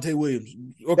have Javonte Williams.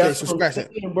 Okay, so scratch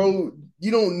that, bro. You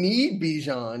don't need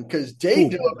Bijan because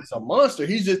J-Dub is a monster.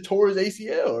 He's just tore his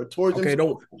ACL or tore his. Okay,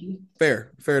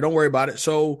 fair. Don't worry about it.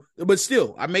 So, but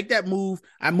still, I make that move.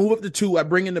 I move up to 2. I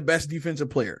bring in the best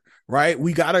defensive player. Right?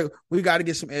 We gotta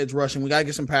get some edge rushing. We gotta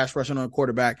get some pass rushing on a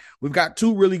quarterback. We've got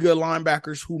 2 really good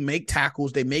linebackers who make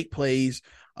tackles. They make plays.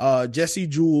 Jesse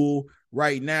Jewell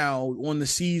right now on the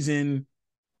season.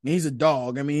 He's a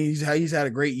dog. I mean, he's had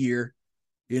a great year.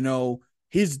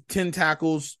 He's 10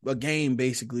 tackles a game,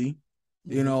 basically.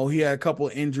 He had a couple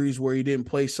of injuries where he didn't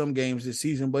play some games this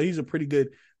season, but he's a pretty good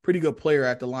player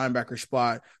at the linebacker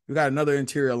spot. We got another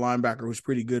interior linebacker who's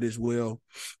pretty good as well.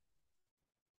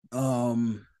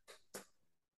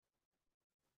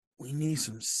 We need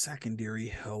some secondary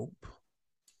help.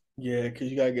 Yeah, because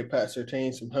you gotta get Pat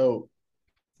Surtain some help.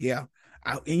 Yeah,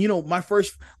 my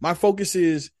focus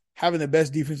is having the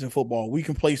best defense in football. We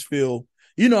can place Phil.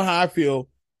 You know how I feel.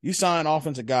 You sign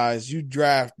offensive guys, you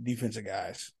draft defensive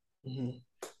guys. Mm-hmm.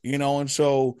 And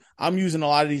so I'm using a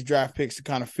lot of these draft picks to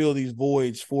kind of fill these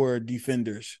voids for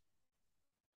defenders.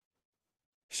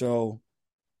 So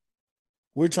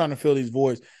we're trying to fill these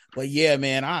voids. But yeah,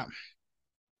 man, I'm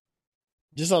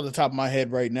just off the top of my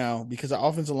head right now, because the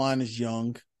offensive line is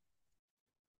young.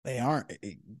 They aren't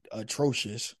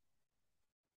atrocious.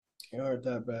 They aren't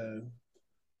that bad.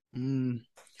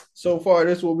 So far,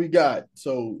 that's what we got.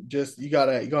 So you're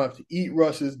gonna have to eat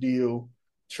Russ's deal.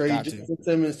 Trade Justin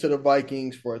Simmons to the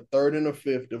Vikings for a 3rd and a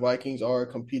 5th. The Vikings are a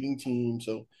competing team,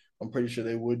 so I'm pretty sure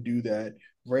they would do that.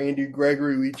 Randy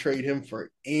Gregory, we trade him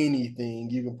for anything.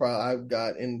 I've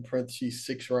got in parentheses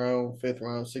 6th round, 5th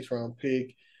round, 6th round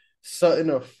pick. Sutton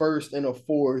a 1st and a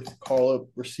 4th. Call up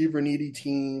receiver needy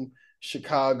team.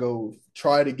 Chicago.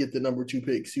 Try to get the number 2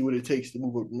 pick. See what it takes to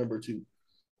move up to number 2.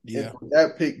 Yeah, and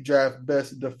that pick draft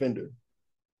best defender,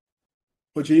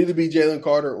 which would either be Jalen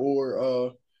Carter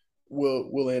or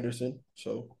Will Anderson.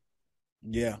 So,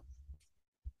 yeah.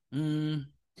 Let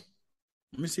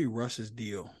me see Russ's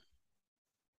deal.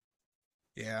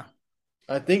 Yeah,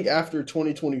 I think after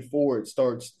 2024 it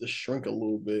starts to shrink a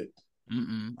little bit.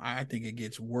 I think it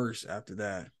gets worse after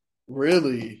that.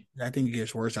 Really? I think it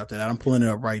gets worse after that. I'm pulling it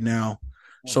up right now.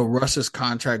 So Russ's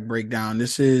contract breakdown.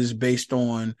 This is based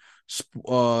on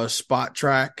Spot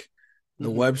Track, the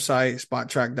website,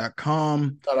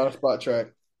 spottrack.com. Shout out Spot Track.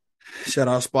 Shout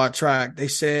out Spot Track. They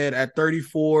said at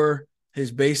 34,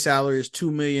 his base salary is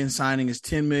 $2 million, signing is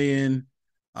 $10 million.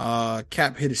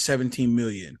 Cap hit is $17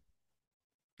 million.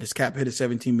 His cap hit is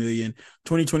 $17 million.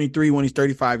 2023, when he's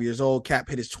 35 years old, cap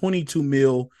hit is $22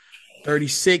 million.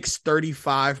 36,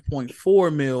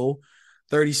 $35.4 million.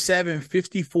 37,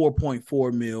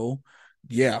 $54.4 million.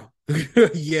 Yeah.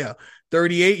 Yeah.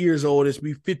 38 years old, it's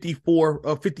be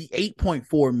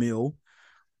 $58.4 million.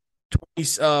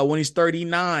 When he's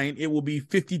 39, it will be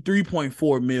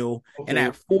 $53.4 million. Okay. And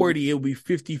at 40, it will be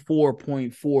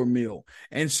 $54.4 million.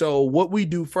 And so what we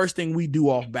do, first thing we do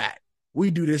off bat,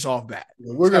 we do this off bat.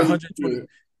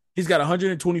 He's got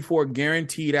 124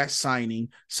 guaranteed at signing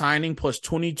plus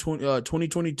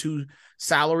 2022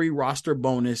 salary roster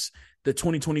bonus, the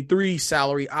 2023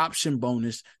 salary option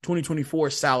bonus, 2024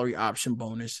 salary option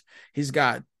bonus. He's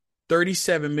got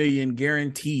 $37 million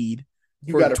guaranteed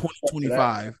for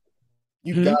 2025.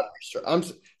 You got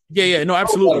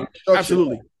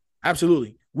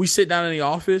absolutely. We sit down in the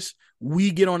office,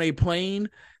 we get on a plane.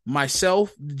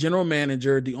 Myself, the general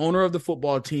manager, the owner of the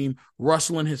football team,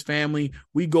 Russell and his family,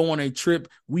 we go on a trip.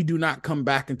 We do not come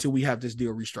back until we have this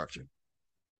deal restructured.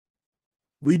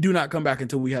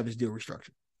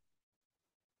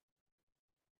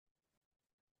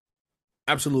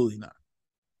 Absolutely not.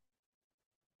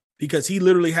 Because he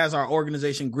literally has our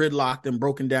organization gridlocked and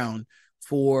broken down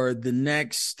for the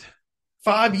next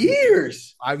 5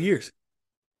 years. 5 years.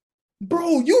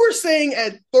 Bro, you were saying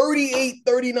at 38,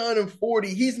 39, and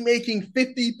 40, he's making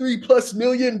 53 plus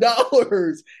million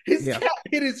dollars. His Yeah, cap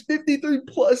hit is 53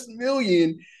 plus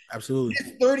million. absolutely.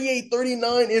 His 38,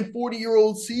 39, and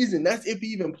 40-year-old season. That's if he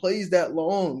even plays that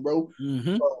long, bro.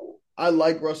 Mm-hmm. Bro, I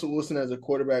like Russell Wilson as a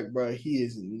quarterback, bro. He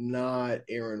is not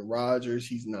Aaron Rodgers.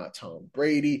 He's not Tom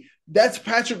Brady. That's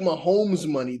Patrick Mahomes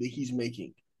money that he's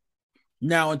making.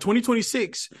 Now in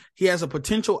 2026, he has a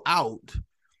potential out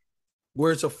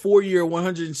where it's a 4-year,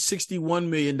 $161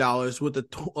 million with a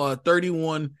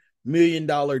 $31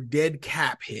 million dead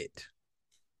cap hit.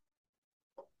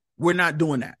 We're not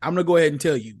doing that. I'm going to go ahead and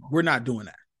tell you, we're not doing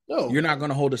that. No. You're not going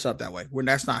to hold us up that way.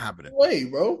 That's not happening. No way,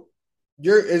 bro.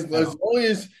 You're as long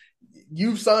as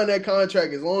you've signed that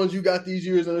contract, as long as you got these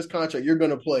years on this contract, you're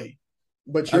going to play.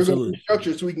 But you're going to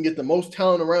restructure so we can get the most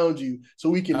talent around you so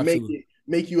we can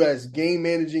make you as game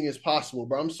managing as possible,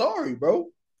 bro. I'm sorry, bro.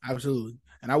 Absolutely.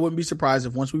 And I wouldn't be surprised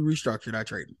if once we restructured, I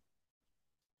trade him.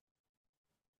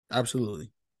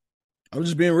 Absolutely. I'm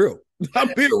just being real.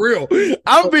 I'm being real.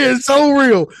 I'm being so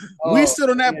real. We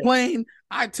sit on that plane.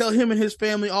 I tell him and his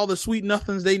family all the sweet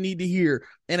nothings they need to hear.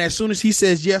 And as soon as he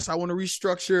says, yes, I want to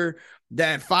restructure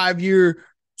that 5-year,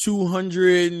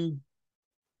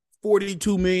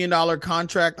 $242 million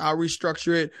contract, I'll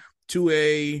restructure it to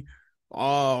a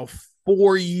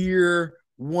 4-year,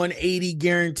 180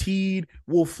 guaranteed.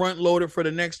 We'll front load it for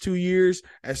the next 2 years.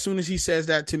 As soon as he says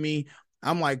that to me,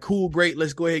 I'm like, cool, great.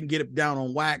 Let's go ahead and get it down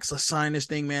on wax. Let's sign this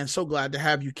thing, man. So glad to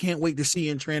have you. Can't wait to see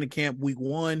you in training camp week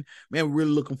 1. Man, we're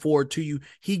really looking forward to you.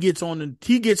 He gets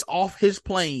off his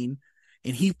plane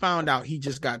and he found out he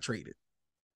just got traded.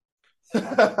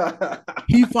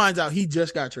 He finds out he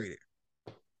just got traded.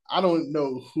 I don't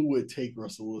know who would take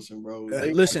Russell Wilson, bro.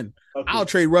 Listen, I'll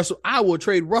trade Russell. I will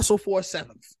trade Russell for a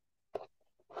 7th.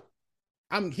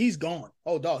 He's gone.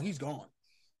 Oh, dog, he's gone.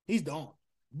 He's gone.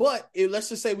 But let's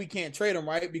just say we can't trade him,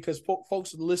 right? Because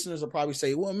folks, the listeners will probably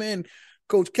say, well, man,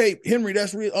 Coach Cape, Henry,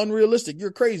 that's unrealistic.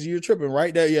 You're crazy. You're tripping,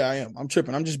 right? Yeah, I am. I'm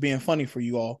tripping. I'm just being funny for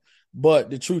you all. But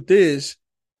the truth is,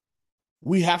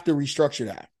 we have to restructure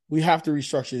that. We have to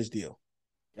restructure this deal.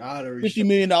 $50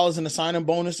 million in a signing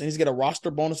bonus, and he's got a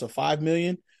roster bonus of $5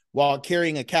 million while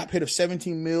carrying a cap hit of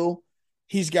 $17 million.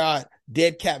 He's got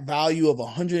dead cap value of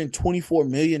 $124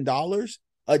 million.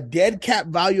 A dead cap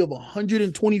value of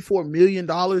 $124 million,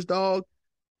 dog.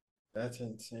 That's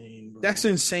insane, bro. That's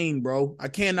insane, bro. I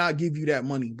cannot give you that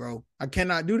money, bro. I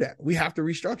cannot do that. We have to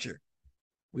restructure.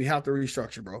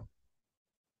 Bro.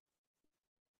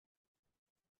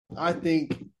 I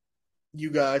think you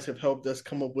guys have helped us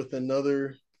come up with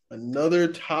another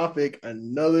topic,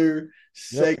 another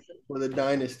segment for the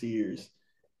dynasty years.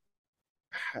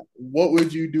 What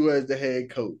would you do as the head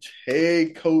coach?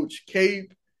 Head coach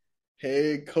Cape,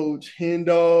 head coach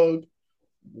Hendog.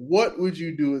 What would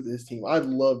you do with this team? I'd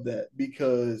love that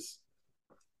because,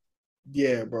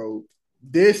 yeah, bro,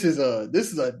 this is a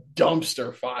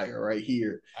dumpster fire right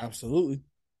here. Absolutely.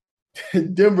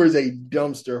 Denver's a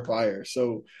dumpster fire.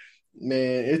 So,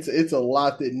 man, it's a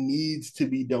lot that needs to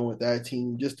be done with that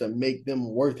team just to make them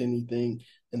worth anything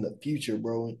in the future,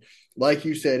 bro. Like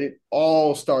you said, it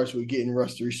all starts with getting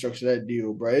Russ to restructure that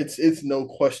deal, bro. It's no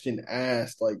question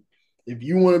asked. Like, if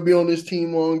you want to be on this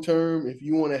team long term, if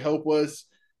you want to help us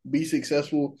be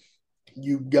successful,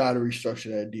 you got to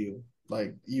restructure that deal.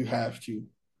 Like, you have to.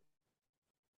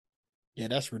 Yeah,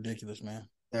 that's ridiculous, man.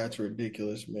 That's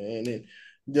ridiculous, man. And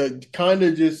the kind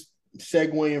of just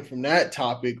segueing from that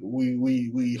topic,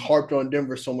 we harped on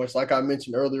Denver so much. Like I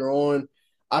mentioned earlier on,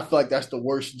 I feel like that's the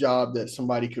worst job that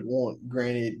somebody could want.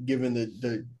 Granted, given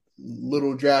the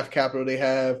little draft capital they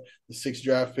have, the 6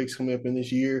 draft picks coming up in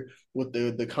this year, with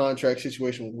the contract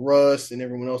situation with Russ and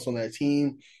everyone else on that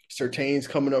team. Surtain's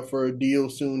coming up for a deal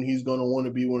soon. He's going to want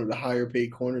to be one of the higher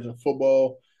paid corners in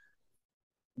football.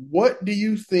 What do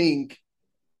you think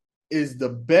is the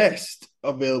best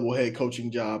available head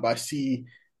coaching job? I see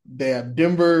they have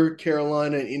Denver,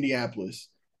 Carolina, and Indianapolis.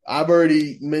 I've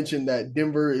already mentioned that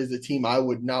Denver is a team I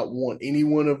would not want any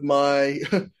one of my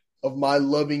of my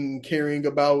loving and caring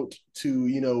about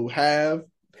to, have,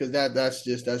 because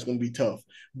that's going to be tough.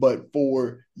 But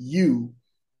for you,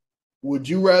 would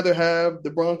you rather have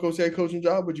the Broncos head coaching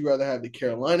job? Would you rather have the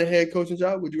Carolina head coaching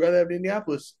job? Would you rather have the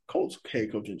Indianapolis Colts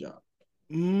head coaching job?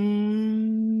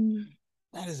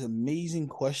 That is an amazing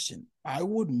question. I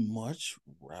would much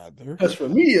rather. Because for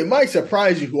me, it might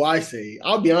surprise you who I say.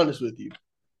 I'll be honest with you.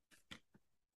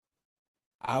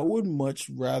 I would much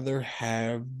rather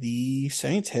have the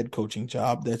Saints head coaching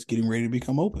job that's getting ready to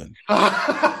become open.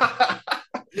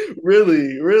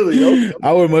 Really. Okay.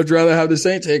 I would much rather have the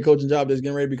Saints head coaching job that's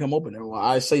getting ready to become open. Well,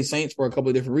 I say Saints for a couple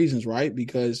of different reasons, right?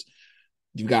 Because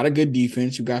you got a good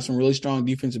defense. You got some really strong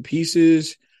defensive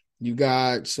pieces. You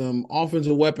got some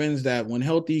offensive weapons that, when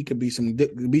healthy, could be some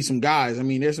guys. I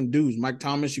mean, there's some dudes. Mike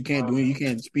Thomas, you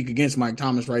can't speak against Mike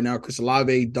Thomas right now. Chris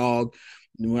Olave, dog.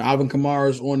 When Alvin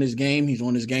Kamara's on his game, he's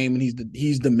on his game, and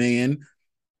he's the man.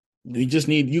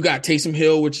 You got Taysom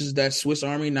Hill, which is that Swiss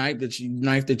Army knife that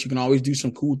you can always do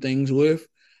some cool things with.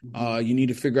 You need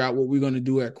to figure out what we're going to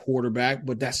do at quarterback,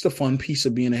 but that's the fun piece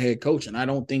of being a head coach. And I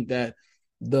don't think the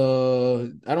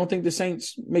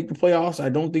Saints make the playoffs. I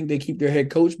don't think they keep their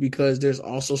head coach because there's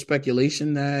also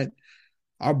speculation that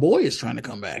our boy is trying to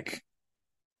come back.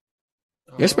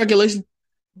 There's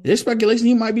speculation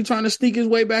he might be trying to sneak his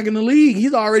way back in the league.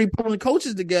 He's already pulling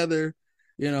coaches together,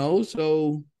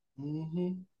 so.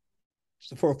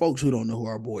 So for folks who don't know who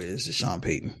our boy is, it's Sean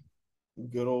Payton.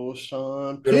 Good old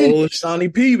Sean P. Good old Shawnee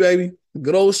P, baby.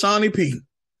 Good old Shawnee P.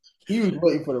 He was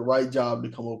waiting for the right job to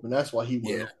come open. That's why he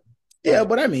went. Yeah,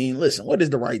 but I mean, listen, what is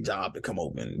the right job to come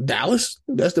open? Dallas?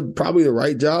 That's probably the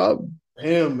right job.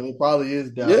 Him, it probably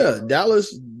is Dallas. Yeah,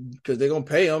 Dallas, because they're going to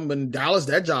pay him. And Dallas,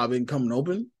 that job ain't coming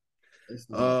open.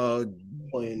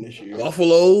 Playing this year.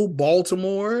 Buffalo,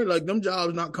 Baltimore, like them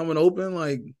jobs not coming open.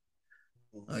 Like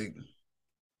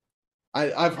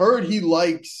I've heard he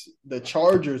likes the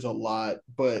Chargers a lot,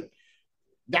 but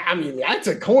I mean that's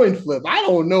a coin flip. I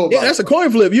don't know. That's a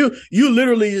coin flip. You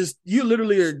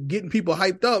literally are getting people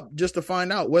hyped up just to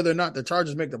find out whether or not the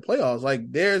Chargers make the playoffs.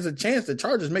 Like there's a chance the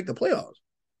Chargers make the playoffs.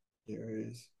 There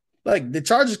is. Like the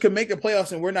Chargers could make the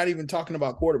playoffs, and we're not even talking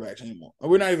about quarterbacks anymore.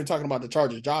 We're not even talking about the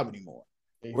Chargers' job anymore.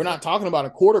 Exactly. We're not talking about a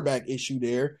quarterback issue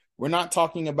there. We're not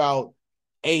talking about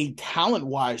a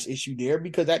talent-wise issue there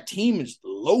because that team is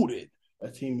loaded.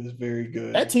 That team is very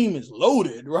good. That team is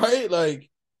loaded, right? Like,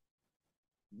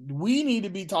 we need to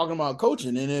be talking about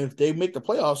coaching. And if they make the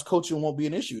playoffs, coaching won't be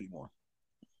an issue anymore.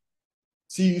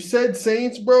 See, you said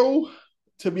Saints, bro.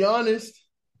 To be honest,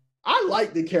 I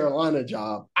like the Carolina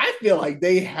job. I feel like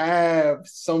they have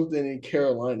something in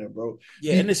Carolina, bro.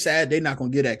 Yeah, and it's sad they're not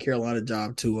going to get that Carolina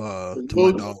job to my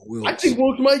dog Wilkes. I think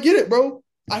Wilkes might get it, bro.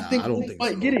 I think Wilkes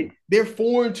might get it. They're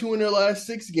 4-2 in their last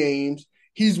 6 games.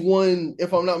 He's won,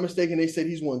 if I'm not mistaken, they said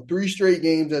he's won 3 straight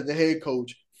games as the head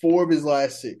coach, 4 of his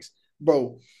last 6.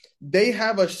 Bro, they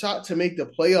have a shot to make the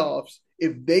playoffs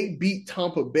if they beat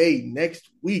Tampa Bay next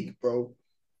week, bro.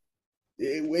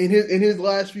 In his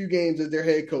last few games as their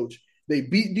head coach, they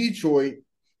beat Detroit,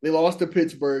 they lost to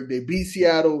Pittsburgh, they beat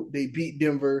Seattle, they beat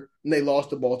Denver, and they lost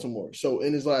to Baltimore. So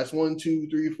in his last 1, 2,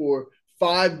 3, 4,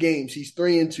 5 games, he's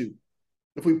 3-2.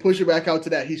 If we push it back out to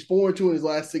that, he's 4-2 in his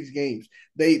last 6 games.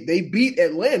 They beat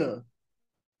Atlanta,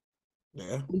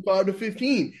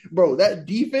 25-15. Bro, that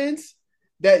defense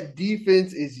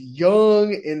is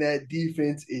young and that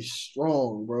defense is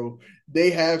strong, bro.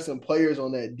 They have some players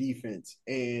on that defense,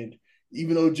 and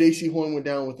even though J.C. Horn went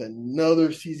down with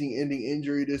another season-ending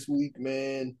injury this week,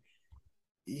 man,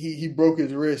 he broke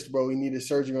his wrist, bro. He needed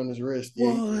surgery on his wrist.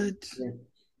 What?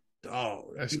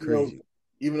 Oh, that's crazy.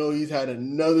 Even though he's had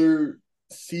another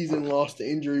season lost to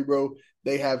injury, bro,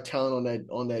 they have talent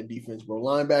on that defense, bro.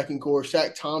 Linebacking core,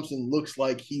 Shaq Thompson looks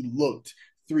like he looked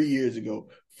 3 years ago.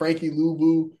 Frankie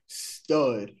Luvu,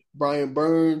 stud. Brian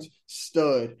Burns,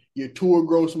 stud. Your Tour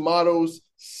Gross Matos,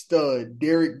 stud.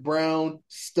 Derek Brown,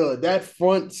 stud. That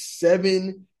front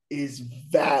 7 is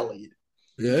valid.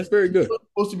 Yeah, that's very good. He's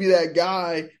supposed to be that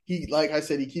guy. He, like I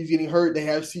said, he keeps getting hurt. They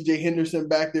have CJ Henderson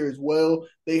back there as well.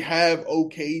 They have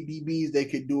okay DBs. They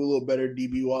could do a little better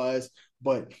DB-wise.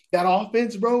 But that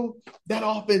offense, bro, that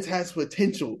offense has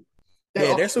potential.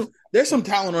 There's some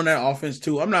talent on that offense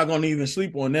too. I'm not going to even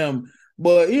sleep on them.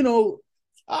 But,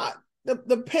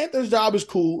 the Panthers' job is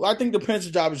cool. I think the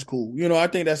Panthers' job is cool. I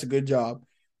think that's a good job.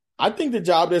 I think the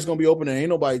job that's going to be open and ain't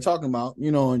nobody talking about,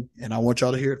 and I want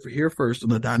y'all to hear it here first on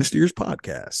the Dynastyers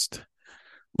podcast.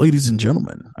 Ladies and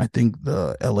gentlemen, I think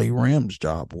the LA Rams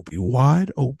job will be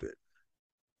wide open.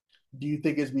 Do you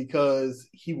think it's because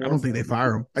I don't think they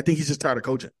fire him. I think he's just tired of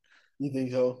coaching. You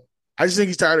think so? I just think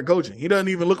he's tired of coaching. He doesn't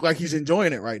even look like he's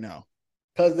enjoying it right now.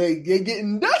 Because they're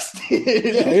getting dusted.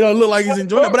 Yeah, he don't look like he's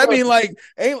enjoying it. But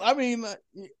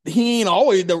he ain't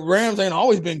always, the Rams ain't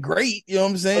always been great. You know what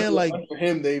I'm saying? Like for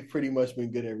him, they've pretty much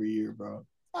been good every year, bro.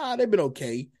 They've been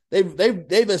okay.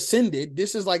 They've ascended.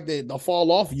 This is like the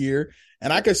fall off year.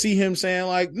 And I could see him saying,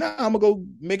 like, nah, I'm gonna go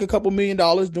make a couple $1 million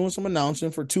doing some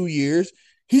announcing for 2 years.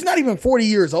 He's not even 40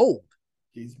 years old.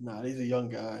 He's not. He's a young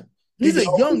guy. He's a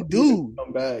young dude.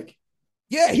 Come back.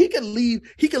 Yeah, he could leave.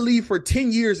 He could leave for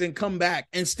 10 years and come back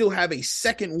and still have a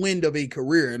second wind of a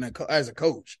career as a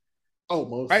coach. Oh,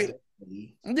 most right.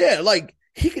 Yeah, like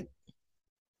he could,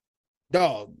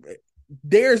 dog.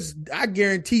 I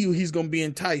guarantee you, he's gonna be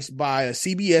enticed by a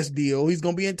CBS deal. He's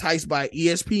gonna be enticed by an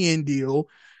ESPN deal,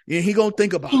 and he gonna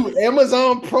think about it.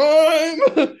 Amazon Prime.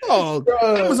 Oh,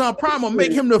 Amazon Prime will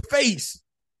make him the face.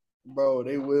 Bro,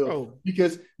 they will. Bro.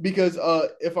 Because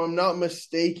if I'm not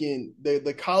mistaken,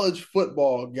 the college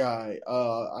football guy,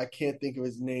 I can't think of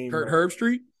his name. Kurt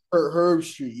Herbstreit? Kurt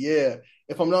Herbstreit, yeah.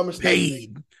 If I'm not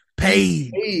mistaken.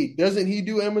 Paid. Doesn't he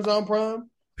do Amazon Prime?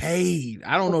 Paid.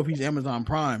 I don't know if he's Amazon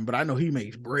Prime, but I know he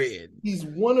makes bread. He's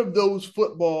one of those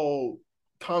football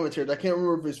commentators. I can't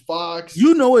remember if it's Fox.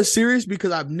 You know it's serious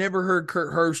because I've never heard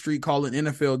Kurt Herbstreit call an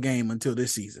NFL game until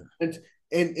this season.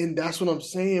 And that's what I'm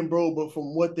saying, bro. But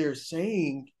from what they're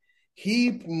saying,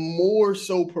 he more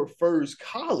so prefers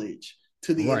college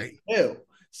to the NFL.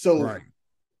 So,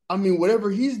 I mean,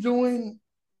 whatever he's doing,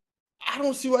 I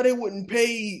don't see why they wouldn't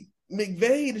pay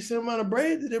McVay the same amount of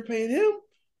bread that they're paying him.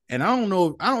 And I don't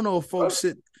know if folks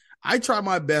sit. I try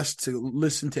my best to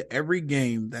listen to every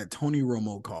game that Tony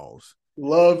Romo calls.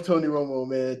 Love Tony Romo,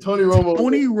 man. Tony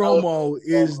Romo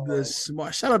is the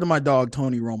smart. Shout out to my dog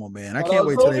Tony Romo, man. I can't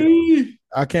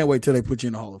wait till they put you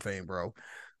in the Hall of Fame, bro.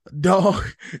 Dog,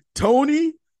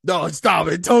 Tony. No, stop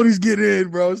it. Tony's getting in,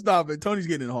 bro. Stop it. Tony's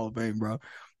getting in the Hall of Fame, bro.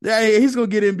 Yeah, he's gonna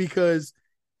get in because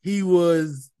he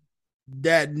was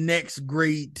that next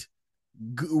very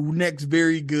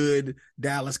good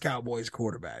Dallas Cowboys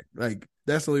quarterback. Like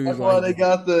that's the reason why they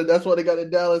got the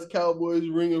Dallas Cowboys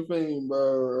Ring of Fame, bro.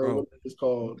 Or what it's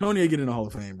called. Tony will get in the Hall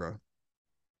of Fame, bro.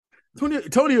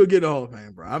 Tony will get in the Hall of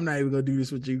Fame, bro. I'm not even gonna do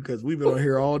this with you because we've been on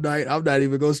here all night. I'm not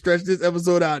even gonna stretch this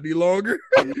episode out any longer.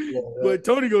 But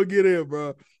Tony gonna get in,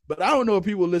 bro. But I don't know if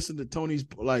people listen to Tony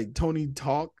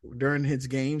talk during his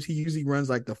games. He usually runs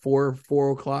like the 4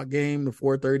 o'clock game, the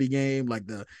 4:30 game, like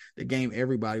the game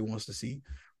everybody wants to see.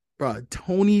 Bro,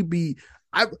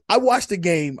 I watched the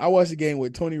game. I watched the game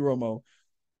with Tony Romo.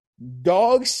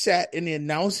 Dog sat in the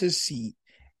announcer's seat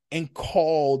and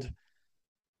called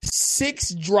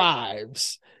 6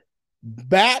 drives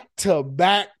back to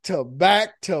back to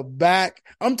back to back.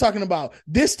 I'm talking about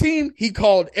this team. He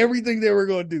called everything they were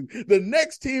going to do. The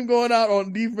next team going out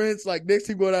on defense, like next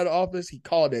team going out of offense, he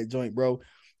called that joint, bro.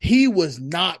 He was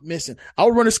not missing.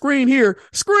 I'll run a screen here.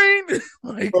 Screen.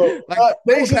 They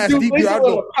should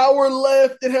do a power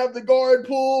left and have the guard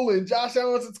pull and Josh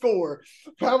Allen to score.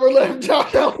 Power left,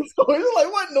 Josh Allen score. It's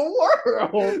like, what in the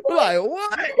world? Like,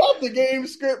 what? Got the game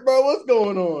script, bro. What's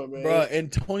going on, man? Bro,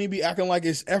 and Tony be acting like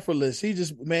it's effortless. He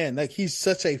just, man, like he's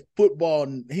a football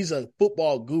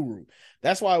guru.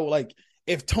 That's why, like,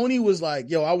 if Tony was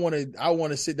like, yo, I want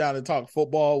to sit down and talk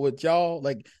football with y'all,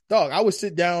 like, dog, I would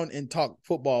sit down and talk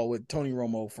football with Tony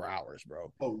Romo for hours,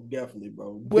 bro. Oh, definitely,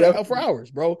 bro. For hours,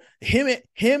 bro. Him,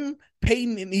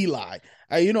 Peyton, and Eli.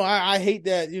 I hate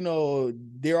that,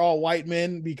 they're all white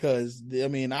men because, I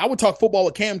mean, I would talk football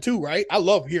with Cam too, right? I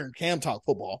love hearing Cam talk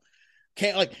football.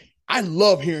 I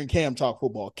love hearing Cam talk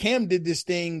football. Cam did this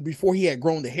thing before he had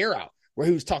grown the hair out where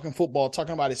he was talking football,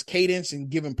 talking about his cadence and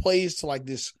giving plays to like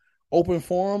this open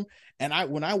forum. And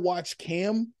when I watched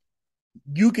Cam,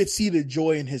 you could see the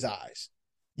joy in his eyes.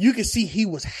 You could see he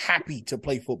was happy to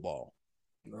play football.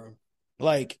 Right.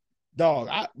 Like, dog,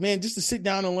 just to sit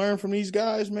down and learn from these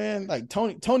guys, man. Like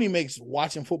Tony makes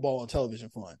watching football on television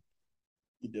fun.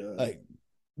 He does. Like,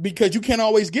 because you can't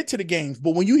always get to the games,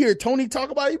 but when you hear Tony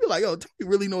talk about it, you be like, "Yo, Tony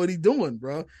really know what he's doing,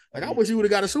 bro." Like, I wish he would have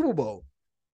got a Super Bowl.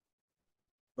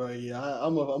 But yeah,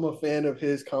 I'm a fan of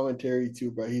his commentary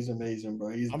too, bro. He's amazing,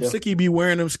 bro. I'm sick he be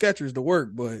wearing them Skechers to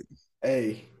work, but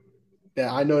hey,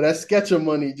 I know that Sketcher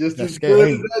money just as good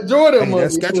as that Jordan money.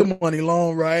 That Sketcher money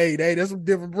long, right? Hey, that's some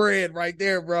different bread right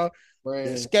there, bro.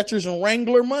 Skechers and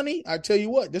Wrangler money. I tell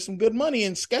you what, there's some good money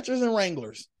in Skechers and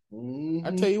Wranglers. Mm-hmm.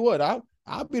 I tell you what,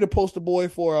 I'll be the poster boy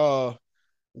for a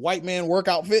white man work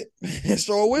outfit.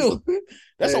 So will.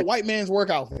 That's a white man's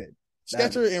work outfit.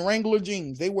 Skechers and Wrangler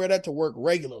jeans. They wear that to work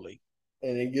regularly.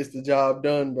 And it gets the job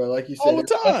done, bro. Like you said. All the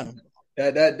time.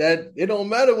 That it don't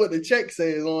matter what the check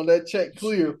says on that check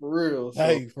clear for real. So.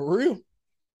 Hey, for real.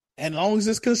 And as long as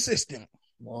it's consistent.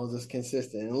 As long as it's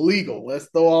consistent and legal. Let's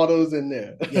throw all those in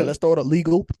there. Yeah, let's throw it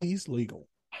legal, please. Legal.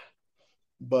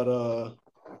 But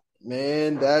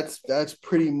man, that's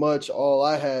pretty much all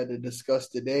I had to discuss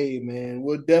today, man.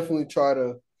 We'll definitely try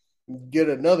to get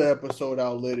another episode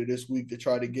out later this week to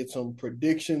try to get some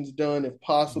predictions done if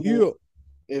possible. Yeah.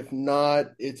 If not,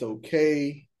 it's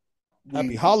okay.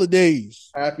 Happy holidays.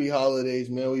 Happy holidays,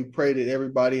 man. We pray that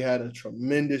everybody had a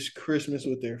tremendous Christmas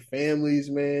with their families,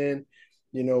 man.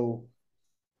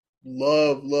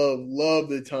 love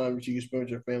the time that you can spend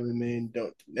with your family, man.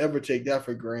 Don't never take that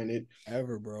for granted.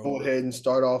 Ever, bro. Go ahead and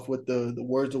start off with the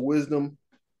words of wisdom.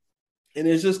 And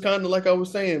it's just kind of like I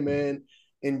was saying, man,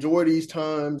 enjoy these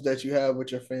times that you have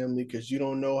with your family because you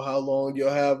don't know how long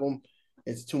you'll have them.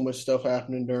 It's too much stuff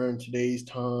happening during today's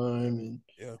time,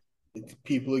 Yeah. and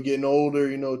people are getting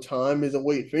older. Time isn't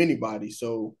waiting for anybody.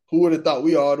 So who would have thought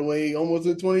we all the way almost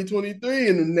in 2023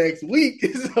 in the next week?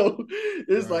 So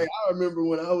it's like Right. I remember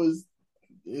when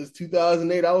it's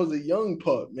 2008. I was a young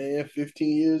pup, man.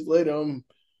 15 years later, I'm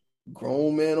a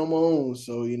grown man on my own.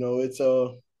 So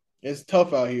it's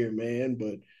tough out here, man.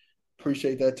 But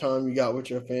appreciate that time you got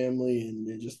with your family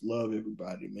and just love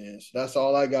everybody, man. So that's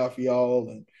all I got for y'all.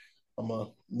 And I'm going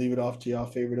to leave it off to y'all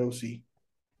favorite OC.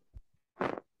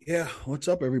 Yeah. What's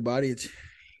up, everybody? It's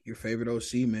your favorite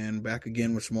OC, man. Back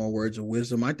again with some more words of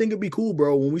wisdom. I think it'd be cool,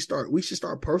 bro. When we should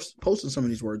start posting some of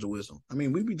these words of wisdom. I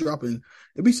mean, we be dropping,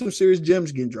 there'd be some serious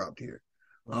gems getting dropped here.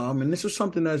 And this is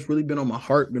something that's really been on my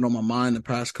heart, been on my mind the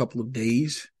past couple of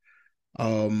days.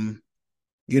 I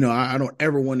don't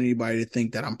ever want anybody to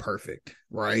think that I'm perfect,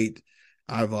 right?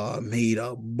 I've made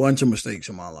a bunch of mistakes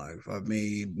in my life.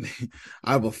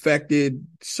 I've affected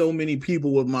so many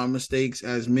people with my mistakes,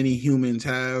 as many humans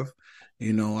have.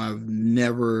 I've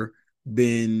never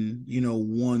been,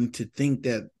 one to think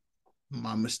that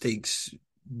my mistakes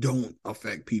don't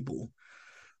affect people.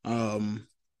 And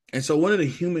so one of the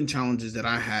human challenges that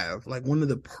I have, like one of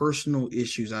the personal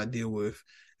issues I deal with,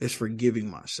 is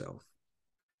forgiving myself.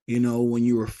 When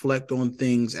you reflect on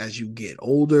things as you get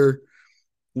older,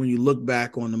 when you look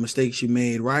back on the mistakes you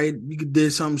made, right? You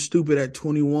did something stupid at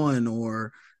 21,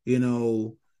 or,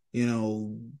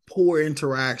 poor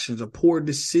interactions or poor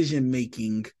decision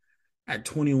making at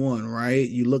 21, right?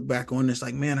 You look back on this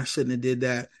like, man, I shouldn't have did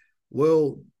that.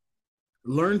 Well,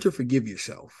 learn to forgive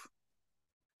yourself.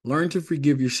 Learn to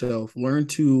forgive yourself. Learn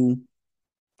to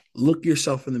look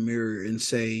yourself in the mirror and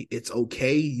say, it's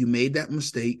okay. You made that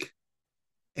mistake.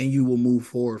 And you will move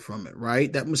forward from it,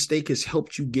 right? That mistake has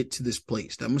helped you get to this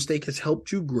place. That mistake has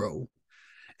helped you grow.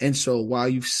 And so while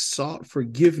you've sought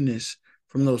forgiveness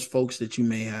from those folks that you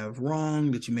may have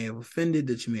wronged, that you may have offended,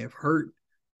 that you may have hurt,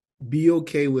 be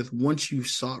okay with, once you've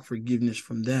sought forgiveness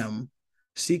from them,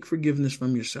 seek forgiveness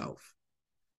from yourself.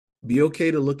 Be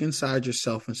okay to look inside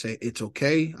yourself and say, it's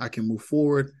okay. I can move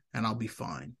forward and I'll be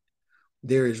fine.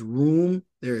 There is room,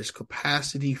 there is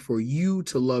capacity for you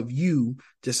to love you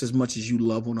just as much as you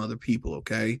love on other people,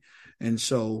 okay? And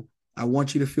so I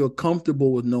want you to feel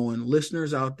comfortable with knowing,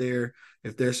 listeners out there,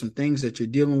 if there's some things that you're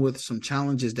dealing with, some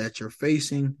challenges that you're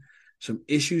facing, some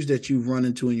issues that you've run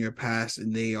into in your past,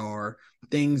 and they are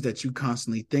things that you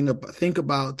constantly think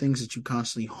about, things that you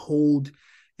constantly hold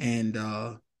and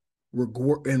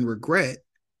regret,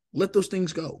 let those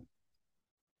things go.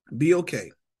 Be okay.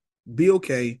 Be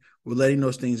okay with letting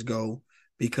those things go,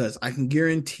 because I can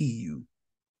guarantee you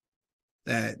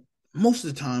that most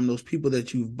of the time, those people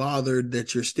that you've bothered,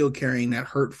 that you're still carrying that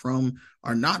hurt from,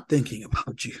 are not thinking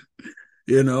about you.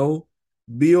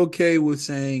 Be okay with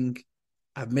saying,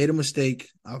 I've made a mistake,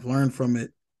 I've learned from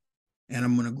it, and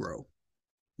I'm going to grow.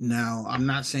 Now, I'm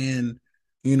not saying,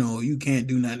 you can't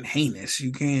do nothing heinous.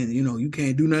 You can't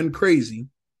do nothing crazy,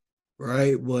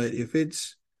 right? But if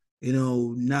it's,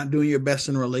 not doing your best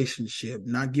in a relationship,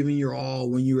 not giving your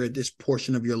all when you're at this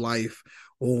portion of your life,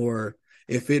 or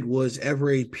if it was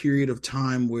ever a period of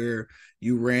time where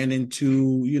you ran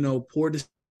into, poor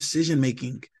decision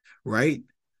making, right?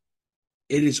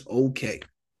 It is okay.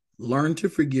 Learn to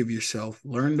forgive yourself,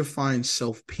 learn to find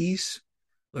self-peace,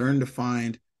 learn to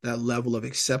find that level of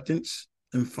acceptance,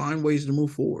 and find ways to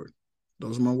move forward.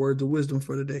 Those are my words of wisdom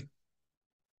for today.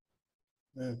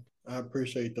 Man, I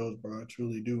appreciate those, bro. I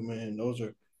truly do, man. Those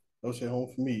hit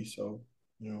home for me. So,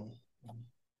 you know,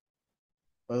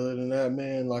 other than that,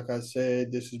 man, like I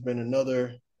said, this has been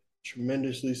another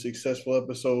tremendously successful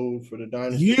episode for the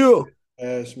Dynasty Yeah.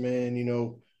 Podcast,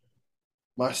 man.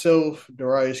 Myself,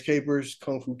 Darius Capers,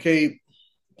 Kung Fu Cape,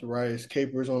 Darius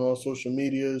Capers on all social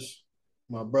medias.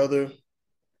 My brother.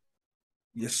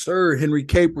 Yes, sir. Henry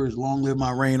Capers, long live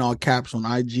my reign, all caps on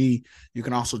IG. You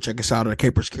can also check us out at the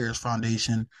Capers Cares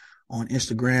Foundation on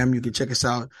Instagram. You can check us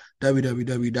out,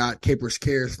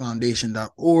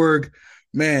 www.caperscaresfoundation.org.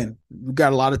 Man, we've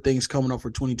got a lot of things coming up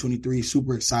for 2023.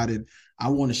 Super excited. I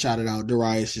want to shout it out,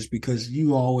 Darius, just because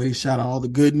you always shout out all the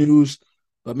good news.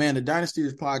 But, man, the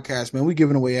Dynastyers podcast, man, we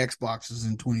giving away Xboxes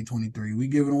in 2023. We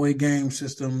giving away game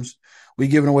systems. We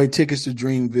giving away tickets to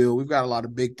Dreamville. We've got a lot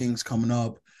of big things coming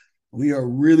up. We are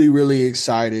really, really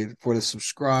excited for the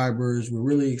subscribers. We're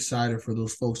really excited for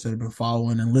those folks that have been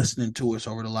following and listening to us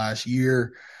over the last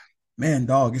year. man,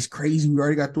 dog, it's crazy. We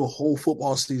already got through a whole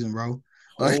football season, bro.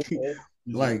 Whole Like,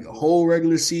 like a season. whole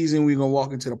regular season. We're gonna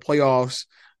walk into the playoffs.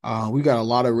 We got a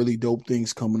lot of really dope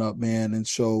things coming up, man. And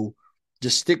so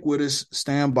just stick with us,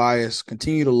 stand by us,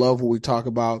 continue to love what we talk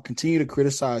about, continue to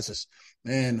criticize us,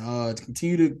 man.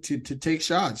 Continue to take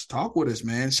shots. Talk with us,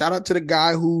 man. Shout out to the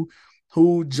guy who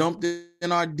jumped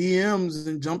in our DMs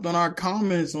and jumped on our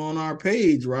comments on our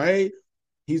page, right?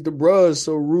 He's the bruh.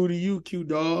 So rude to you, Q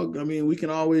dog. I mean, we can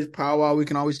always powwow, we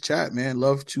can always chat, man.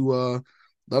 Love to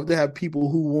have people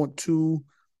who want to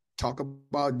talk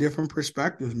about different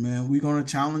perspectives, man. We're gonna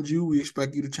challenge you. We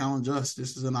expect you to challenge us.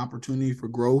 This is an opportunity for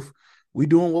growth. We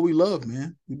doing what we love,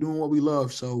 man. We doing what we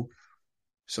love. So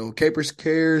Capers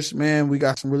Cares, man, we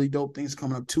got some really dope things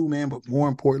coming up too, man. But more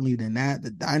importantly than that,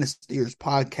 the Dynastyers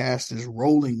podcast is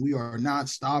rolling. We are not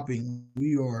stopping.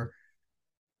 We are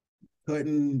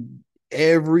cutting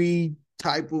every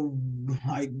type of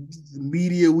like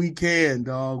media we can,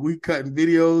 dog. We cutting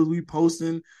videos, we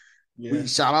posting. Yeah. We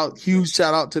huge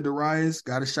shout out to Darius.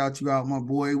 Gotta shout you out, my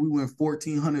boy. We went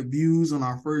 1,400 views on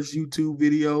our first YouTube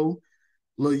video,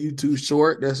 little YouTube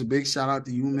short. That's a big shout out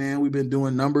to you, man. We've been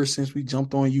doing numbers since we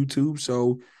jumped on YouTube,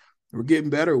 so we're getting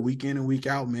better week in and week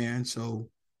out, man. So,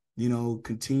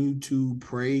 continue to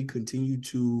pray, continue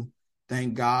to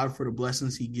thank God for the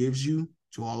blessings He gives you.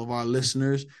 To all of our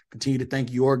listeners, continue to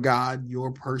thank your God,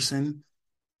 your person,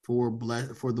 for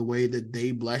the way that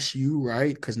they bless you,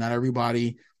 right? Because not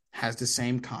everybody has the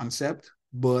same concept,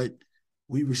 but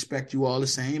we respect you all the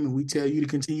same, and we tell you to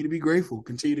continue to be grateful,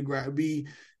 continue to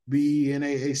be in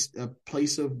a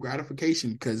place of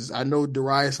gratification. Because I know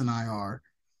Darius and I are.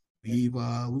 We've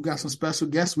got some special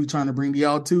guests we're trying to bring to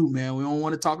y'all too, man. We don't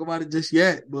want to talk about it just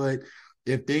yet, but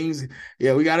if things,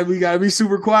 yeah, we gotta be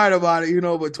super quiet about it,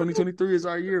 But 2023 is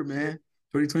our year, man.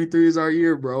 2023 is our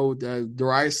year, bro.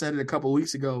 Darius said it a couple of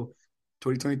weeks ago.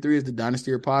 2023 is the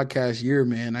Dynastyers podcast year,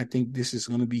 man. I think this is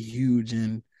going to be huge,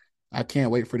 and I can't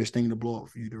wait for this thing to blow up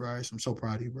for you, Darius. I'm so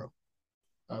proud of you, bro.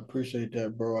 I appreciate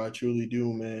that, bro. I truly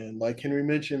do, man. Like Henry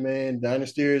mentioned, man,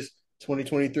 Dynastyers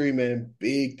 2023, man,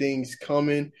 big things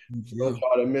coming. For those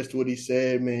y'all that missed what he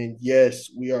said, man,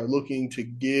 yes, we are looking to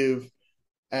give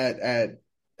at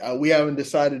we haven't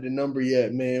decided the number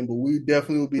yet, man, but we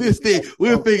definitely will be.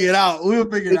 We'll figure it out. We'll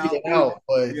figure it out.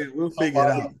 But yeah, we'll figure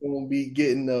it out. We'll be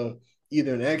getting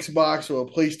either an Xbox or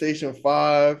a PlayStation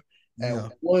 5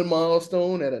 at one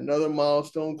milestone, at another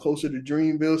milestone closer to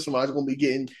Dreamville. Somebody's gonna be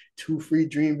getting 2 free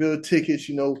Dreamville tickets.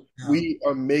 We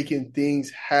are making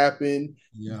things happen.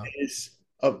 This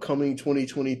upcoming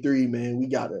 2023, man. We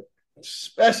got a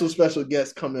special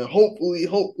guest coming. Hopefully,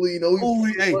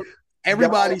 hey,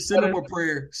 everybody send up a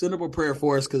prayer. Send up a prayer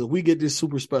for us, because if we get this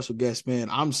super special guest, man,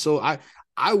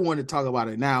 I want to talk about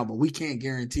it now, but we can't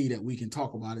guarantee that we can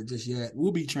talk about it just yet.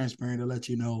 We'll be transparent to let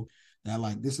you know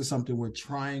that this is something we're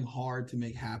trying hard to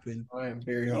make happen. I am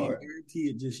very hard. Can't guarantee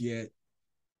it just yet,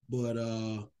 but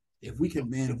if we can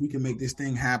make this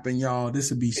thing happen, y'all,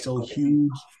 this would be so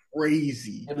huge.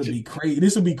 Crazy. It'll be crazy.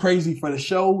 This will be crazy for the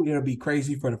show. It'll be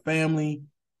crazy for the family.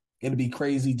 It'll be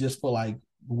crazy just for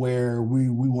where we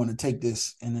want to take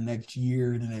this in the next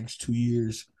year, the next 2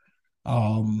 years.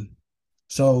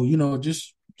 So,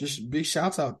 just big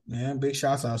shouts out, man. Big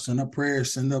shouts out. Send up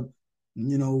prayers, send up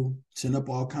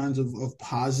all kinds of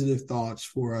positive thoughts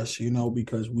for us,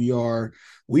 because we are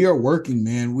working,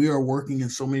 man. We are working in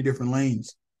so many different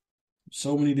lanes.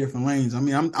 I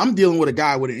mean, I'm dealing with a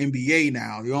guy with an MBA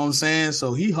now, you know what I'm saying?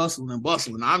 So he hustling and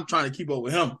bustling. I'm trying to keep up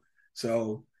with him.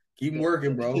 So keep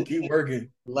working, bro. Keep working.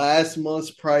 Last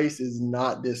month's price is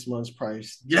not this month's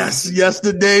price. Yes,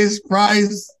 yesterday's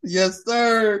price. Yes,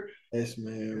 sir. Yes,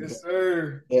 man. Yes,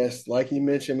 sir. Yes, like you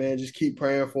mentioned, man, just keep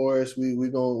praying for us. We're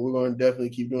gonna definitely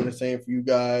keep doing the same for you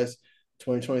guys.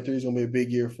 2023 is gonna be a big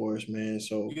year for us, man.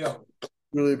 So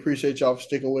really appreciate y'all for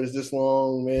sticking with us this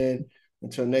long, man.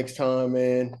 Until next time,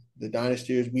 man. The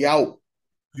Dynastyers, we out.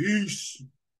 Peace.